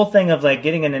the whole thing of like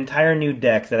getting an entire new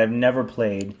deck that I've never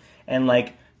played and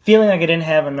like feeling like I didn't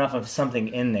have enough of something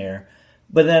in there.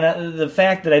 But then the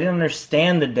fact that I didn't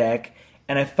understand the deck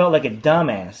and I felt like a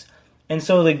dumbass. And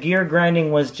so the gear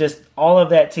grinding was just all of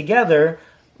that together.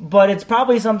 But it's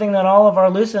probably something that all of our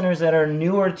listeners that are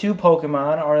newer to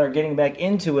Pokemon or are getting back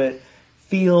into it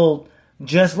feel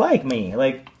just like me.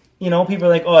 Like, people are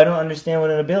like, oh, I don't understand what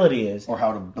an ability is. Or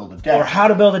how to build a deck. Or how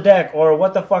to build a deck, or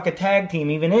what the fuck a tag team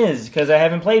even is, because I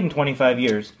haven't played in 25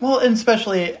 years. Well, and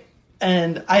especially,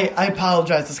 and I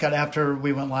apologize to Scott after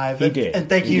we went live. He did. And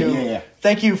thank you. Yeah.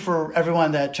 Thank you for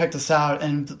everyone that checked us out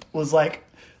and was like,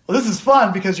 well, this is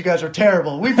fun because you guys are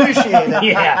terrible. We appreciate it.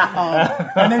 Yeah.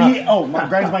 And then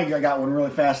Grinds Mike, I got one really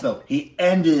fast though. He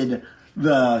ended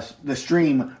the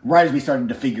stream right as we started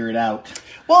to figure it out.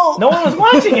 Well, No one was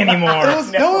watching anymore.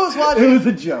 no one was watching. It was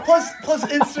a joke. Plus,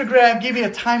 Instagram gave me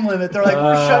a time limit. They're like,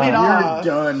 we're shutting off.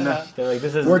 You're done. They're like,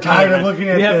 this is We're tired of looking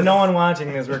at We have this. no one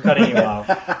watching this. We're cutting you off.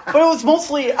 But it was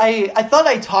mostly, I thought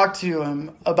I talked to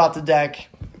him about the deck.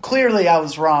 Clearly, I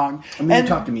was wrong. I mean, you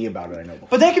talked to me about it, I know.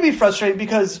 But that can be frustrating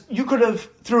because you could have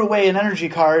threw away an energy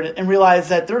card and realized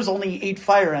that there's only 8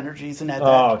 fire energies in that deck.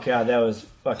 Oh, God, that was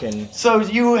fucking... So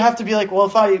you have to be like, well,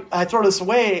 if I throw this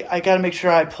away, I got to make sure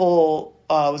I pull,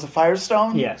 was a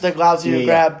Firestone? Yes. That allows you to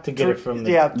grab... To get it from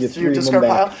the- You through your threw discard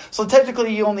them pile. back. So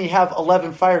technically you only have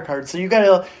 11 fire cards. So you got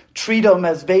to treat them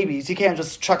as babies. You can't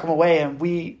just chuck them away, and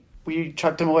we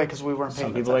chucked them away because we weren't paying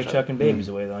Some people like attention. chucking babies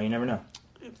away, though. You never know.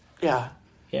 Yeah.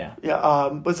 Yeah. Yeah,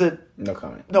 was it... No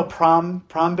comment. No, prom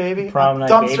baby? Prom night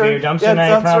Dumpster. baby or dumpster Yeah,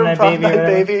 night, prom night baby. night or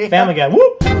whatever. baby. Family Guy.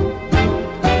 Whoop!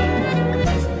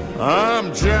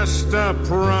 I'm just a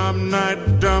prom night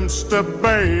dumpster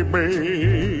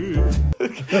baby.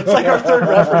 It's like our third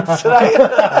reference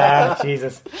tonight.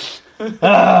 Jesus. So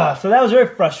that was very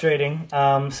frustrating.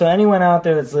 So anyone out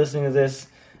there that's listening to this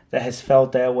that has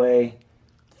felt that way,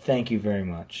 thank you very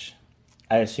much.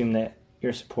 I assume that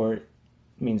your support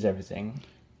means everything,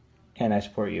 and I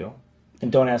support you.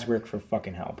 And don't ask Rick for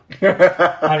fucking help.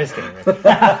 I'm just kidding, Rick.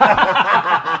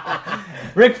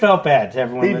 Rick felt bad to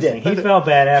everyone He listening. did. He felt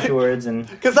bad afterwards, and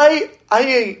Because I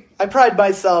pride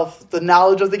myself the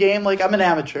knowledge of the game. Like, I'm an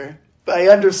amateur, but I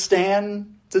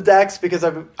understand the decks because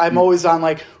I'm always on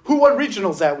like who won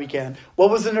regionals that weekend, what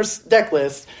was in their deck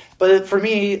list. But for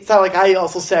me, it's not like I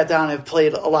also sat down and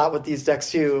played a lot with these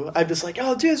decks too. I'm just like,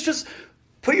 oh, dude, it's just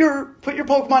put your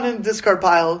Pokemon in the discard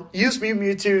pile, use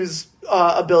Mewtwo's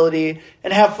ability,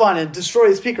 and have fun and destroy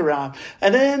his peak around.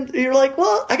 And then you're like,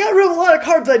 well, I got rid of a lot of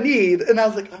cards I need. And I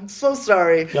was like, I'm so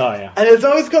sorry. Oh, yeah. And it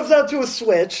always comes down to a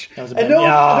Switch. And no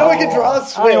one can draw a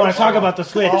Switch. I don't want to talk about the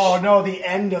Switch. Oh, no, the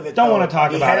end of it. Don't want to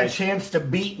talk about it. He had a chance to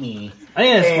beat me. I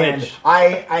need a and Switch.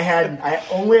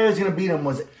 Only way I was going to beat him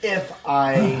was if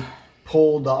I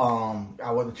pulled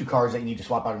the 2 cards that you need to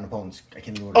swap out an opponent's. I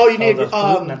can't remember. Oh, you need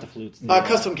not the flutes.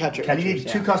 custom catcher. You need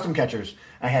 2 custom catchers.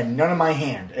 I had none in my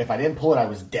hand. If I didn't pull it, I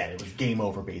was dead. It was game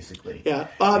over, basically. Yeah.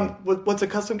 What's a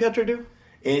custom catcher do?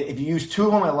 If you use 2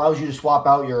 of them, it allows you to swap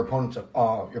out your opponent's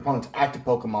active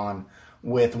Pokemon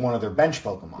with one of their bench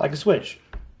Pokemon. Like a Switch.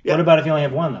 Yeah. What about if you only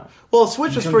have one, though? Well,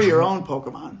 Switch is for your own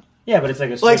Pokemon. Yeah, but it's like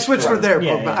a Switch. Like Switch for their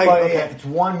Pokemon. Yeah. If it's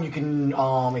one, you can,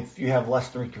 if you have less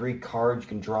than 3 cards, you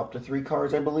can draw up to 3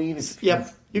 cards, I believe.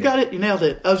 You got it. You nailed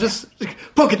it. I was just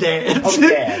Pokedance.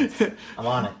 Pokedance. I'm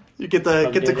on it. You get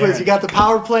the quiz. You got the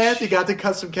power plant. You got the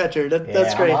custom catcher.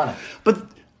 That's great. I'm on it. But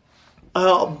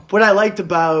what I liked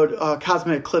about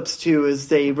Cosmic Eclipse 2 is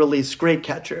they released Great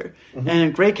Catcher. And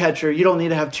in Great Catcher, you don't need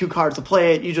to have 2 cards to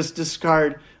play it. You just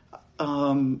discard.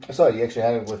 I saw you actually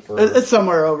had it with. It's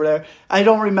somewhere over there. I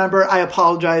don't remember. I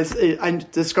apologize. I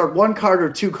discard 1 card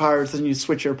or 2 cards, and you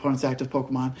switch your opponent's active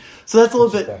Pokemon. So that's a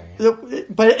little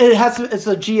bit. But it's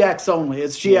a GX only.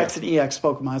 It's GX and EX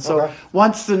Pokemon. So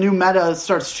once the new meta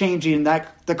starts changing,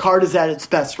 the card is at its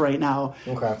best right now.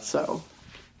 Okay. So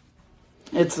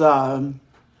it's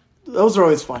those are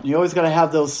always fun. You always got to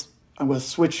have those. I'm going to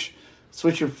switch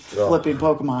your flipping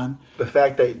Pokemon. The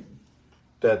fact that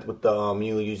with the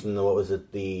you using the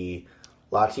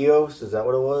Latios, is that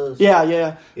what it was? Yeah.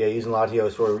 Yeah, using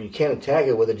Latios where you can't attack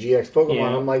it with a GX Pokemon.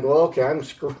 Yeah. I'm like, well, okay, I'm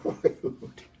screwed.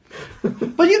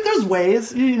 But there's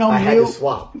ways, I had to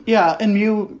swap. Yeah, and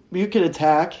Mew can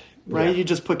attack, right? Yeah. You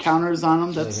just put counters on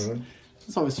them. That's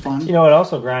always fun. You know what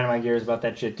also grinded my gears about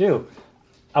that shit, too?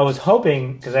 I was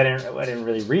hoping, because I didn't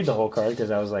really read the whole card,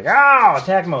 because I was like,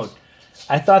 attack mode.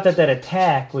 I thought that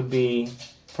attack would be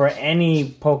for any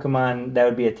Pokemon that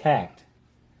would be attacked.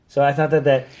 So I thought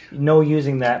that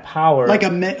using that power,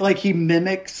 like he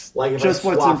mimics just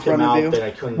what's in front of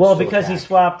you. Well, because he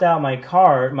swapped out my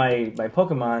card, my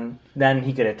Pokemon, then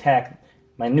he could attack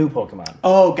my new Pokemon.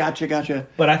 Oh, gotcha.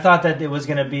 But I thought that it was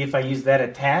going to be if I use that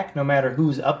attack, no matter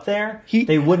who's up there,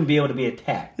 they wouldn't be able to be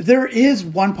attacked. There is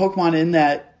one Pokemon in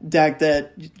that deck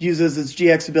that uses its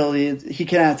GX ability. He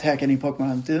cannot attack any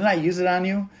Pokemon. Didn't I use it on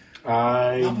you?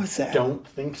 I don't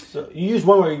think so. You used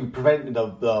one where you prevented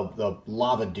the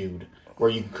lava dude,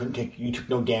 where you took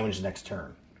no damage the next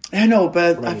turn. I know,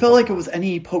 but I felt like it was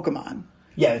any Pokemon.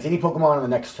 Yeah, it's any Pokemon on the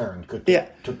next turn. Took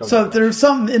no damage. There's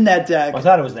something in that deck. I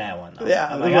thought it was that one, though. Yeah.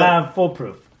 I'm like, I'm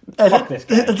foolproof. Fuck this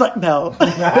guy. It's like, no.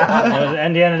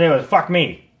 And the end of the day was, fuck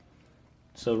me.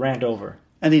 So rant over.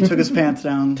 And he took his pants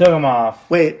down. Took him off.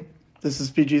 Wait, this is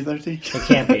PG-13? It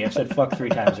can't be. I've said fuck 3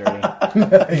 times already.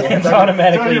 It's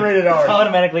automatically rated R. It's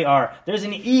automatically R. There's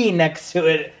an E next to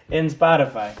it in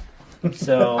Spotify.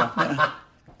 So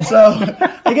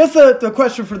I guess the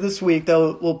question for this week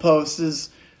that we'll post is,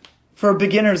 for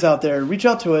beginners out there, reach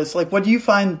out to us. Like, what do you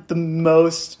find the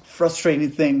most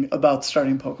frustrating thing about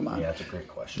starting Pokemon? Yeah, that's a great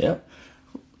question. Yep.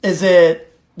 Is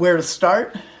it where to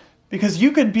start? Because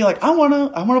you could be like, I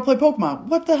wanna play Pokemon.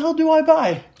 What the hell do I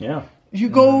buy? Yeah. You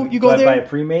go do there. I buy a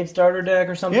pre-made starter deck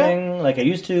or something like I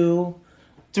used to?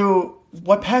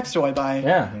 What packs do I buy?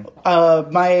 Yeah.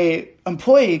 My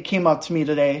employee came up to me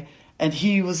today, and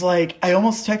he was like, I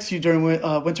almost texted you during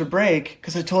winter break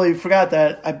because I totally forgot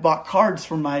that I bought cards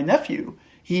for my nephew.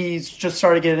 He's just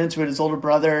started getting into it. His older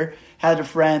brother had a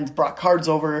friend, brought cards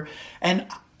over, and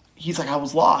he's like, I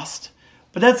was lost.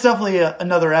 But that's definitely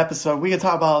another episode. We could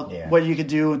talk about what you could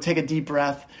do and take a deep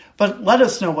breath. But let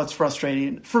us know what's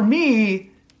frustrating. For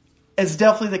me, it's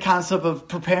definitely the concept of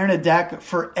preparing a deck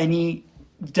for any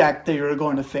deck that you're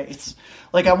going to face.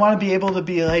 Like, I want to be able to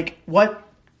be like, what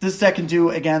this deck can do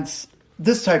against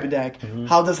this type of deck. Mm-hmm.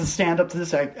 How does it stand up to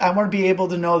this deck? I want to be able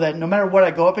to know that no matter what I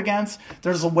go up against,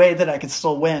 there's a way that I can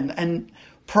still win. And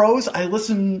pros, I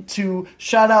listen to,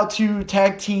 shout out to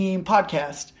Tag Team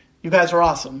Podcast. You guys are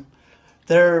awesome.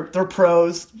 They're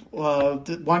pros.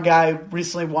 One guy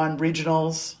recently won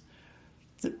regionals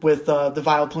with the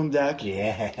Vileplume deck.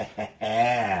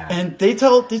 Yeah. And they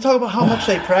talk about how much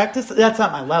they practice. That's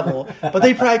not my level, but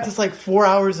they practice like 4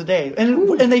 hours a day,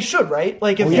 and they should, right?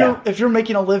 Like if you're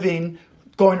making a living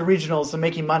going to regionals and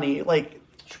making money, like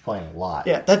playing a lot.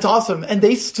 Yeah, that's awesome. And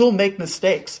they still make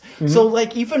mistakes. So,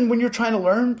 like, even when you're trying to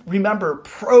learn, remember,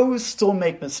 pros still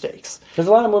make mistakes. There's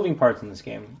a lot of moving parts in this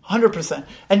game. 100%.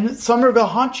 And some are going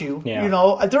to haunt you. Yeah. You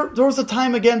know, there was a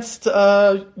time against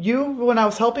you when I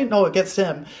was helping. No, against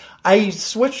him. I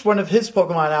switched one of his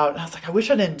Pokemon out. And I was like, I wish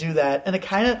I didn't do that. And it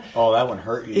kind of... Oh, that one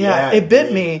hurt you. Yeah, it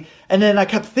bit me. And then I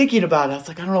kept thinking about it. I was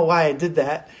like, I don't know why I did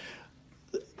that.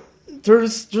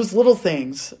 There's little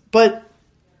things. But...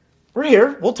 we're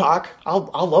here. We'll talk.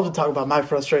 I'll love to talk about my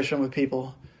frustration with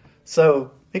people.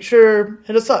 So make sure,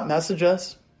 hit us up, message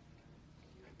us.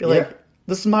 Be like,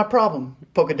 this is my problem,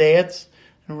 Pokedads.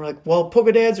 And we're like, well,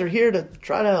 Pokedads are here to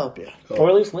try to help you. Or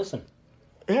at least listen.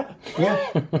 Yeah.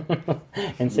 Yeah.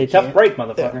 And say, tough break,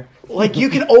 motherfucker. Like, you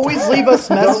can always leave us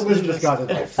Don't listen to messages. Scott's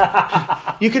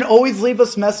advice. You can always leave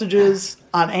us messages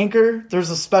on Anchor. There's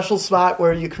a special spot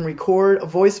where you can record a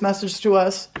voice message to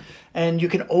us. And you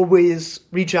can always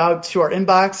reach out to our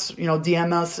inbox, you know,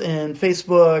 DM us in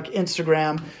Facebook,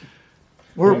 Instagram.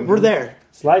 We're there.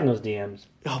 Slide in those DMs.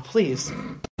 Oh, please.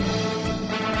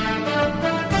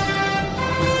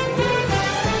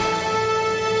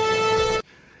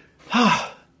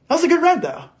 That was a good rant,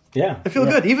 though. Yeah. I feel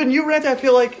good. Even you rant, I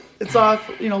feel like it's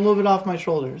off, you know, a little bit off my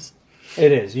shoulders.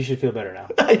 It is. You should feel better now.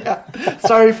 Yeah.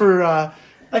 Sorry for I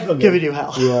feel good. giving you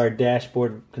hell. You are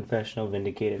dashboard confessional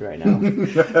vindicated right now.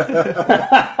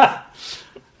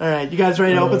 All right, you guys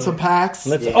ready to open some packs?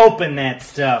 Let's open that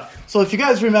stuff. So if you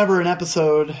guys remember in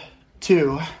episode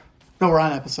 2, no, we're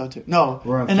on episode 2. No,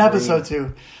 We're on in 3. episode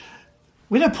 2,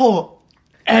 we didn't pull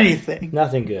anything.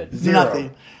 Nothing good. Zero.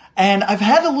 Nothing. And I've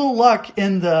had a little luck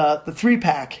in the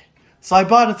 3-pack. So I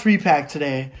bought a 3-pack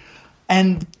today.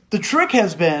 And the trick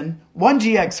has been 1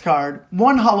 GX card,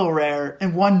 1 holo rare,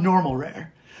 and 1 normal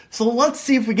rare. So let's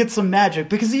see if we get some magic.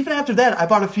 Because even after that, I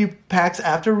bought a few packs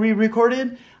after we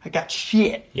recorded. I got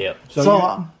shit. Yep.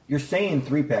 So you're saying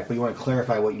 3-pack, but you want to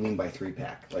clarify what you mean by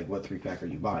 3-pack. Like, what 3-pack are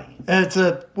you buying? It's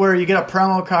where you get a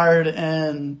promo card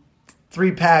and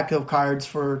 3-pack of cards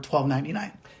for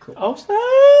 $12.99. Oh, snap!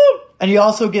 And you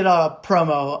also get a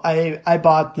promo. I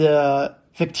bought the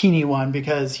Victini one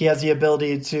because he has the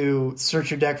ability to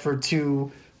search your deck for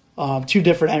two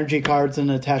different energy cards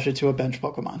and attach it to a bench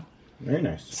Pokemon. Very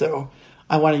nice. So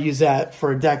I want to use that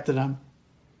for a deck that I'm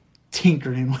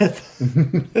tinkering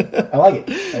with. I like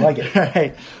it. I like it. All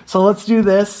right, so let's do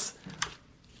this.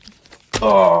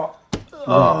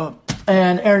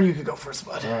 And Aaron, you could go first,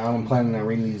 bud. I'm planning on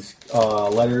reading these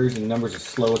letters and numbers as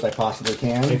slow as I possibly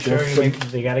can. Make sure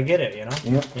just they got to get it, you know?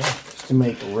 Yep. Yeah. Just to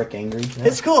make Rick angry.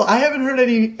 It's cool. I haven't heard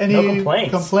any No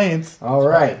complaints. complaints. All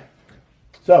right.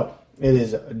 So it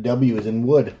is W is in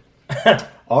wood,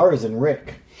 R is in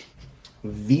Rick,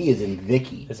 V is in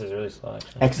Vicky, This is really slow,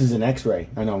 actually. X is in X-ray.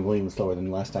 I know I'm going even slower than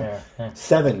last time. Yeah.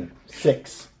 7,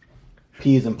 6.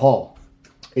 P is in Paul.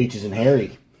 H is in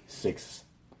Harry. 6.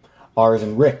 R is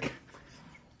in Rick.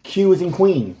 Q is in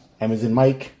Queen. M is in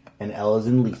Mike. And L is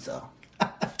in Lisa.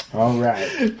 All right.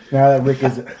 Now that Rick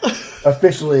is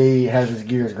officially has his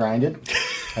gears grinded,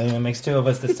 I think that makes 2 of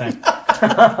us this time.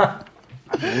 I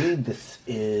believe this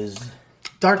is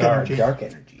Dark energy. dark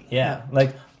energy. Yeah.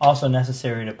 Like, also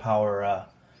necessary to power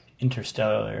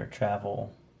interstellar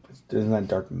travel. Doesn't that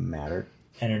dark matter?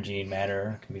 Energy,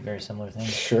 matter can be very similar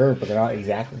things. Sure, but they're not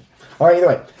exactly. All right, either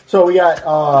way. So we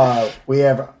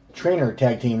have trainer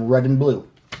tag team red and blue.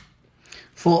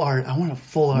 Full art. I want a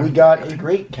full art. We got a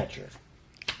great catcher.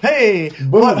 Hey,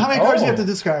 what? How many cards do you have to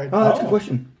discard? Oh, that's a good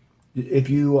question. If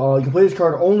you can play this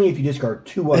card only if you discard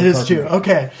 2 other It is cards. 2.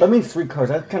 Okay. So that means 3 cards.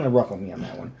 That's kind of rough on me on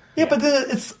that one. Yeah, but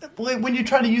it's like when you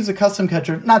try to use a custom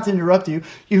catcher, not to interrupt you,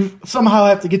 you somehow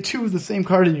have to get 2 of the same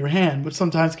card in your hand, which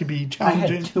sometimes can be I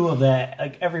challenging. had 2 of that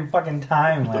like every fucking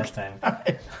time last time.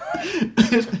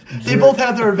 They both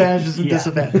have their advantages and Yeah.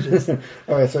 disadvantages. All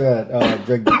right, so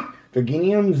I got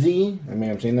Dragonium Z. I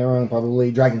mean, I'm saying that wrong.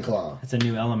 Probably Dragonclaw. It's a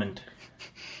new element.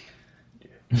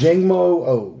 Jangmo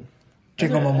O.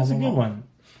 That's a good one.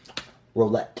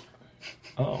 Roulette.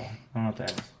 Oh, I don't know what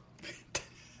that is.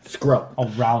 Scrub. Oh,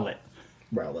 Rowlet.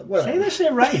 Roulette. Say Whatever. that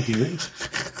shit right, dude.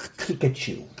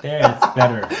 Pikachu. There, it's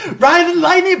better. Ryan and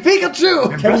Lightning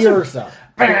Pikachu! Teddy Ursa.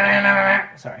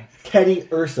 Sorry. Teddy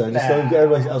Ursa. Just so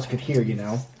everybody else could hear, you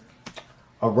know.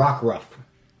 A Rockruff.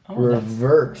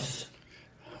 Reverse.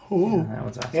 Ooh. That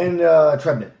one's awesome. And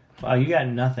Trebnit. Wow, you got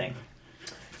nothing.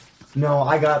 No,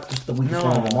 I got just the weakest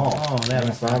one of them all. Oh, that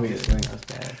was obviously. That was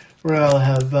bad. We'll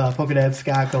have Pokédad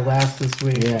Scott go last this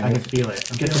week. Yeah. I can feel it.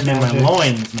 I'm Get getting the in my magic.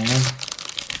 loins, man.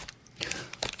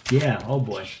 Yeah, oh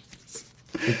boy.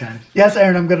 Good time. Yes,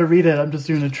 Aaron, I'm going to read it. I'm just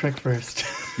doing a trick first.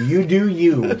 You do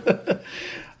you. All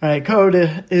right, code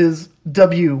is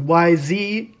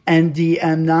WYZNDM9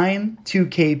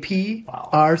 2KP Wow.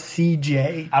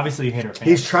 RCJ. Obviously, you hate our fans.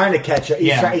 He's trying to catch up.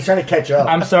 He's trying to catch up.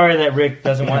 I'm sorry that Rick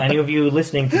doesn't want any of you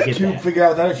listening to get to that. figure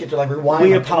out that other shit to like rewind.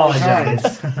 We like 20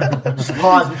 apologize. times. Just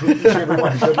pause between each and every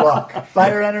one. Good luck.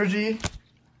 Fire Energy,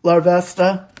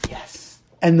 Larvesta, Yes.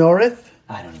 and Norith.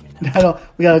 I don't even know.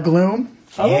 We got a Gloom,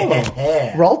 Oh.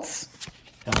 Yeah. Ralts,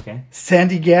 Okay.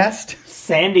 Sandy Gast,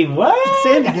 Sandy, what?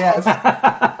 Sandy Gast,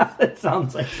 That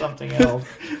sounds like something else.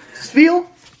 Spiel,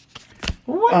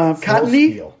 What?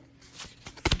 Cottony, Steel.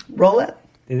 Roulette,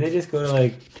 Did they just go to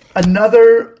like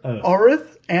another Oh.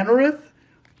 Orith, Anorith.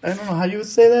 I don't know how you would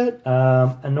say that.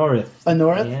 a North? A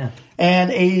North. Yeah.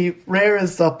 And a rare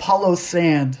is Apollo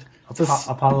Sand. It's a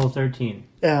Apollo 13.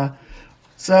 yeah.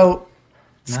 So,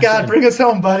 Scott, good. bring us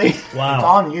home, buddy. It's Wow.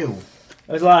 on you.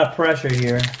 There's a lot of pressure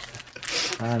here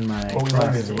on my. What we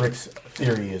learned is prostate. Rick's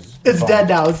theory is It's dead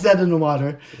now. It's dead in the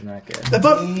water. It's not good. But,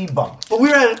 Debunked. but we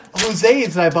were at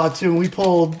Jose's that I bought two, and we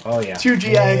pulled Oh, yeah. 2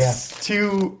 GX, Yeah.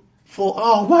 2 full.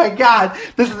 Oh my God,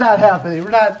 this is not happening.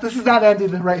 This is not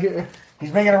ending right here.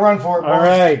 He's making a run for it. All boys.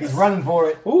 right. He's running for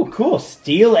it. Ooh, cool.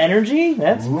 Steel Energy?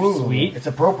 That's Ooh, sweet. It's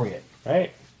appropriate.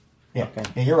 Right. Yeah. Okay.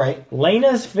 Yeah, you're right.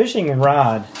 Lena's Fishing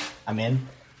Rod. I'm in.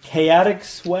 Chaotic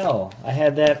Swell. I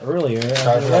had that earlier. at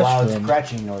Sorry the for the loud restroom.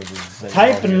 scratching noises. that Type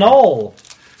you all hear. Null.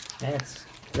 That's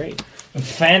great.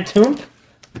 Phantom.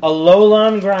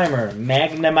 Alolan Grimer.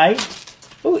 Magnemite.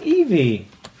 Ooh, Eevee.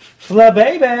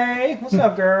 Flababy. What's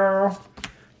up, girl?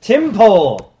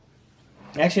 Timpole.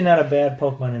 Actually, not a bad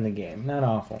Pokemon in the game. Not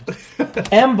awful.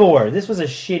 Embor. This was a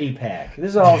shitty pack.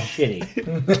 This is all shitty.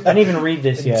 I didn't even read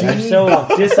this yet. I'm so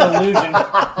disillusioned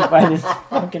by this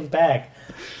fucking pack.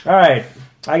 All right.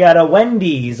 I got a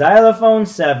Wendy. Xylophone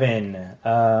 7.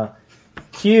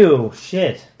 Q.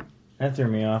 Shit. That threw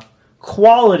me off.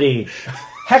 Quality.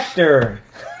 Hector.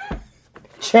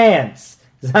 Chance.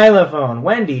 Xylophone.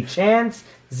 Wendy. Chance.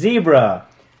 Zebra.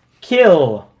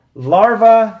 Kill.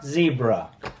 Larva. Zebra.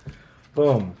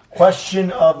 Boom.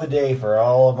 Question of the day for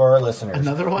all of our listeners.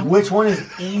 Another one? Which one is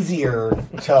easier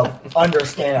to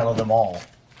understand out of them all?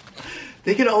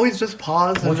 They could always just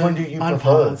pause. Which and one then do you prefer?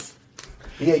 unpause.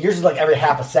 Yeah, yours is like every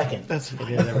half a second. That's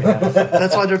fine.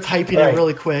 That's why they're typing Right. it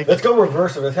really quick. Let's go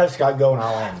reverse it. Let's have Scott go and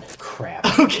I'll end. Crap.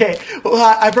 Okay, well,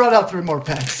 I brought out 3 more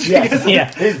packs. Yes.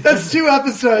 Yeah. That's 2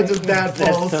 episodes of bad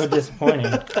That's pulls. so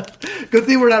disappointing. Good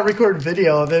thing we're not recording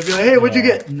video of it. Be like, hey, what'd you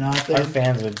Yeah. get? Nothing. Our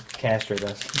fans would castrate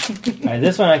us. All right,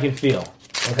 this one I can feel.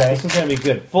 Okay? This one's gonna be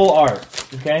good. Full art.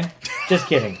 Okay? Just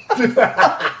kidding.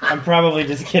 I'm probably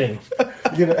just kidding.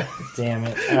 You're gonna, Damn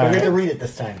it. we're All going to right. read it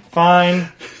this time.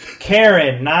 Fine.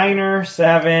 Karen, Niner,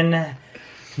 7.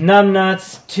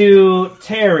 Numbnuts, 2.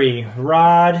 Terry,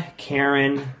 Rod,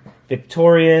 Karen,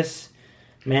 Victorious,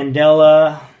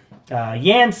 Mandela,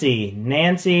 Yancey,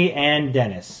 Nancy, and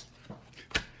Dennis.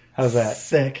 How's that?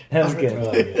 Sick. That was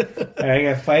good. All right, I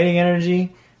got Fighting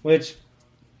Energy, which,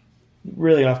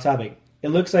 really off topic. It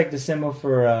looks like the symbol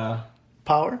for,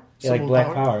 Power? yeah, like Symbol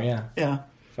Black Power, yeah. Yeah.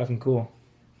 Fucking cool.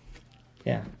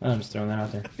 Yeah, I'm just throwing that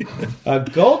out there.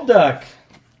 Gold Duck,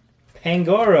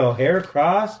 Pangoro,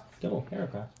 Heracross. Oh,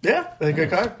 Heracross. Yeah, that's a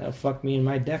good card. That'll fuck me in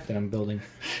my deck that I'm building.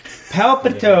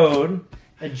 Palpitoad,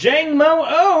 a Jangmo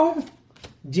O,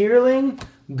 Deerling,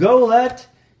 Golett,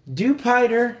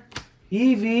 Dupiter,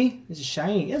 Eevee. This is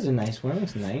shiny. This is a nice one.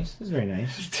 Looks nice. This is very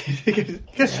nice.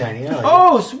 Shiny. I like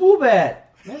Oh, Swoobat.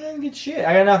 I didn't get shit.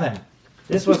 I got nothing.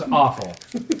 This was awful.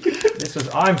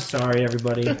 I'm sorry,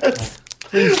 everybody.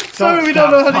 Please don't Sorry, we stop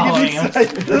don't know how to following get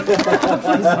us. excited.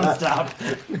 Please don't stop.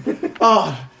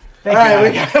 Oh, Thank all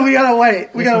right, God. we gotta wait.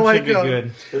 We This gotta one wait. should be good.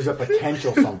 it. There's a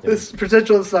potential something. This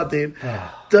potential is something.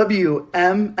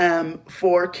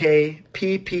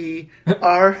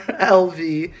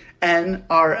 WMM4KPPRLV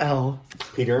NRL.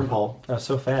 Peter and Paul. That was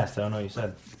so fast. I don't know what you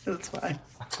said. That's fine.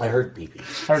 I heard pee-pee.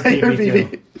 Hard Hey, PB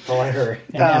BB. too. That's all I heard.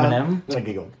 And Eminem. I'm going to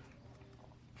giggle.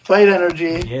 Fight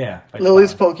Energy. Yeah. by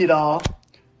Lily's far. Pokédoll.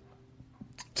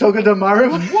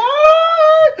 Togedemaru.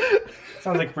 What?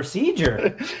 Sounds like a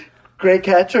procedure. Great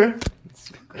Catcher.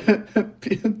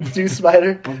 Dew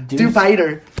Spider. Dew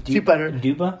Biter. Dew Biter.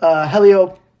 Dupa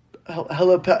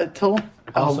Heliopetal.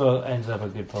 also ends up a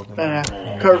good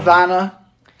Pokemon. Carvana.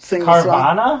 Single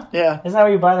Slot. Carvana? Yeah. Isn't that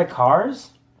where you buy the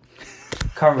cars?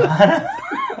 Carvana?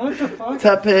 What the fuck?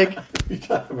 Tepig. You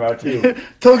talking about you?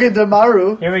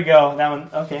 Togedemaru. Here we go. That one.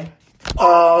 Okay.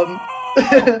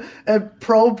 And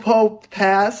Propo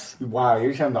Pass. Wow,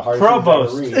 you're just having the hardest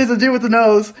Provost. thing to read. Is a dude with the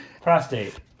nose.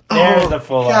 Prostate. There's the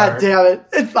full God art. damn it.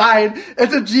 It's fine.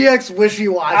 It's a GX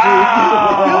wishy-washy.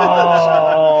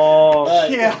 Oh,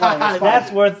 Yeah. It's fine.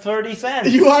 That's worth 30 cents.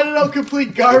 You want to know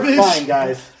complete garbage? It's fine,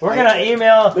 guys. We're going to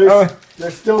email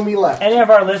There's still me left. any of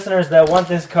our listeners that want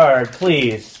this card,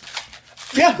 please.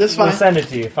 Yeah, that's We'll fine. send it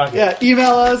to you. Fuck it. Yeah,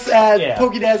 email us at Yeah.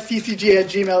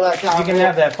 pokedancetcg@gmail.com. You can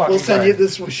have that fucking We'll send card. you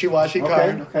this wishy-washy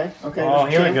card. Okay. Oh, there's a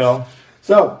here we chance. go.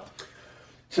 So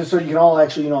you can all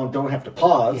actually, don't have to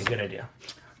pause. Yeah, good idea.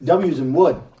 W's in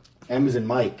wood. M is in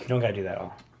Mike. You don't got to do that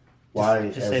all. Y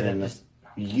just as say that, in just-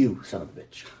 you, son of a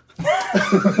bitch.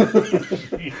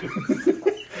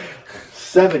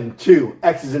 7, 2.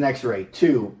 X is in X-ray.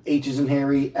 2. H is in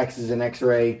Harry. X is in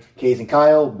X-ray. K is in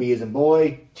Kyle. B is in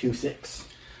boy. 2, 6.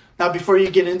 Now, before you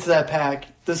get into that pack,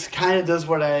 this kind of does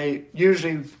what I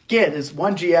usually get: is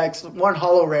 1 GX, 1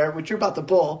 holo rare, which you're about to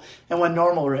pull, and 1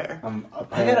 normal rare.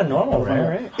 I got a normal rare,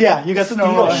 right? Yeah, you got the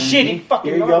normal. Oh, rare. shitty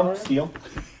fucking Here you normal go. rare. Steel.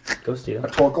 Go steal. A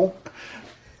Torkoal.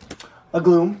 A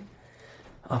Gloom.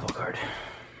 Awful card.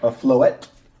 A Floette.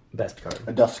 Best card.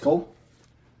 A Duskull.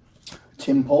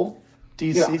 Timpole. Do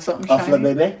you see something A shiny?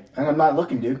 Flabébé. And I'm not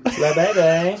looking, dude.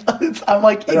 Bye-bye. I'm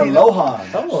like An eating it. Alohan.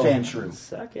 Oh. Sandshrew.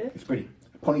 Suck it. It's pretty.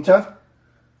 Ponyta.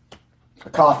 A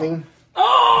Coughing.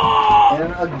 Oh!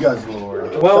 And a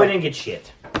Guzzlord. Well, we didn't get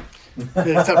shit.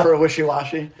 Except for a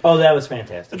wishy-washy. Oh, that was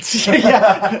fantastic.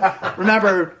 Yeah.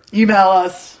 Remember, email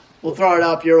us. We'll throw it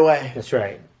up your way. That's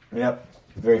right. Yep.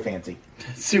 Very fancy.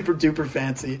 Super duper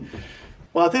fancy.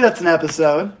 Well, I think that's an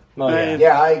episode. Oh, yeah.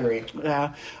 Yeah, I agree.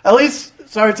 Yeah. At least,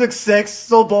 sorry, it took 6.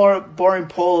 Still boring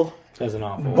pull. That's an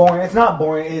awful. Boring. It's not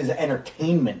boring. It is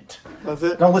entertainment. Was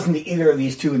it? Don't listen to either of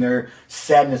these two and their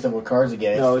sadness of what cards they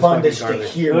get. It's No, it was fun fucking just garbage. to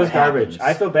hear It was what garbage. happens.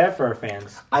 I feel bad for our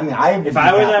fans. I mean, I would If be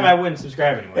I were happy. them, I wouldn't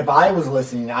subscribe anymore. If I was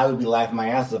listening, I would be laughing my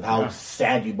ass off how Yeah.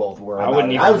 sad you both were. I about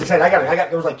wouldn't it. even- I was excited. I got.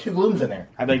 There was like 2 glooms in there.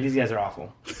 I'd be like, these guys are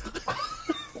awful.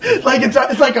 Like it's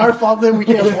like our fault that we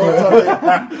can't afford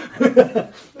something.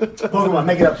 Pokemon,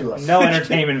 make it up to us. No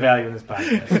entertainment value in this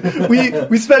podcast.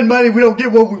 We spend money, we don't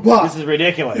get what we want. This is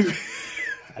ridiculous.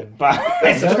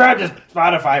 I subscribe to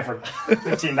Spotify for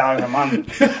 $15 a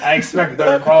month. I expect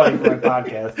better quality for my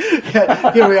podcast.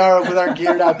 Yeah, here we are with our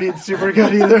gear not being super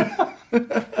good either.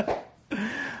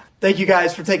 Thank you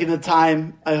guys for taking the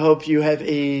time. I hope you have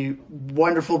a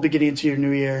wonderful beginning to your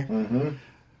new year. Mm-hmm.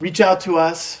 Reach out to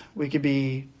us. We could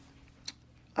be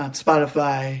on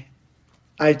Spotify,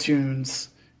 iTunes,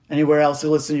 anywhere else you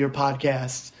listen to your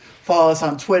podcast. Follow us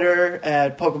on Twitter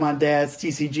at Pokemon Dads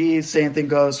TCG. Same thing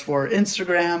goes for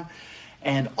Instagram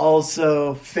and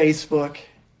also Facebook.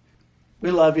 We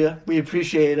love you. We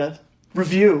appreciate it.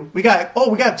 Review. We got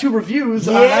 2 reviews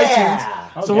on Yeah.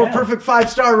 iTunes. So Oh, we're yeah. perfect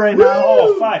 5-star right now.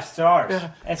 Oh, 5 stars.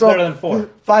 That's So, better than 4.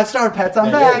 5-star pets on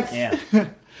That back. Yeah.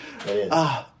 It is.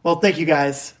 Well, thank you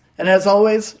guys. And as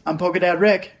always, I'm Pokedad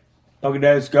Rick. Okay,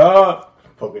 guys, go.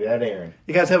 Pokedad Aaron.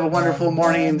 You guys have a wonderful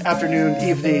morning, afternoon,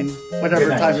 evening, whatever Good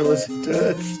night. time you're listening to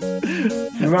it.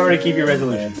 Remember to keep your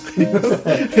resolutions. Stay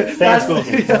in school.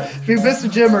 If you missed the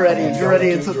gym already, you're ready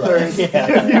into third.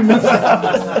 Yeah. You missed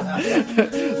out.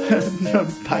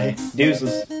 Bye.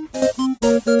 Deuces.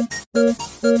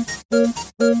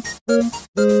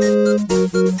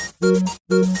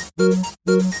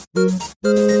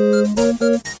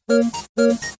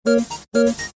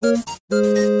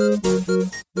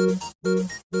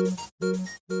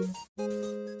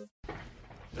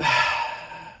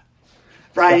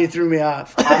 Brian, you threw me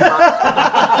off.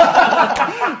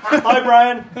 Hi,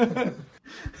 Brian.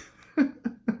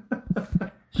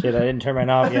 Shit, I didn't turn mine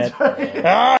off yet.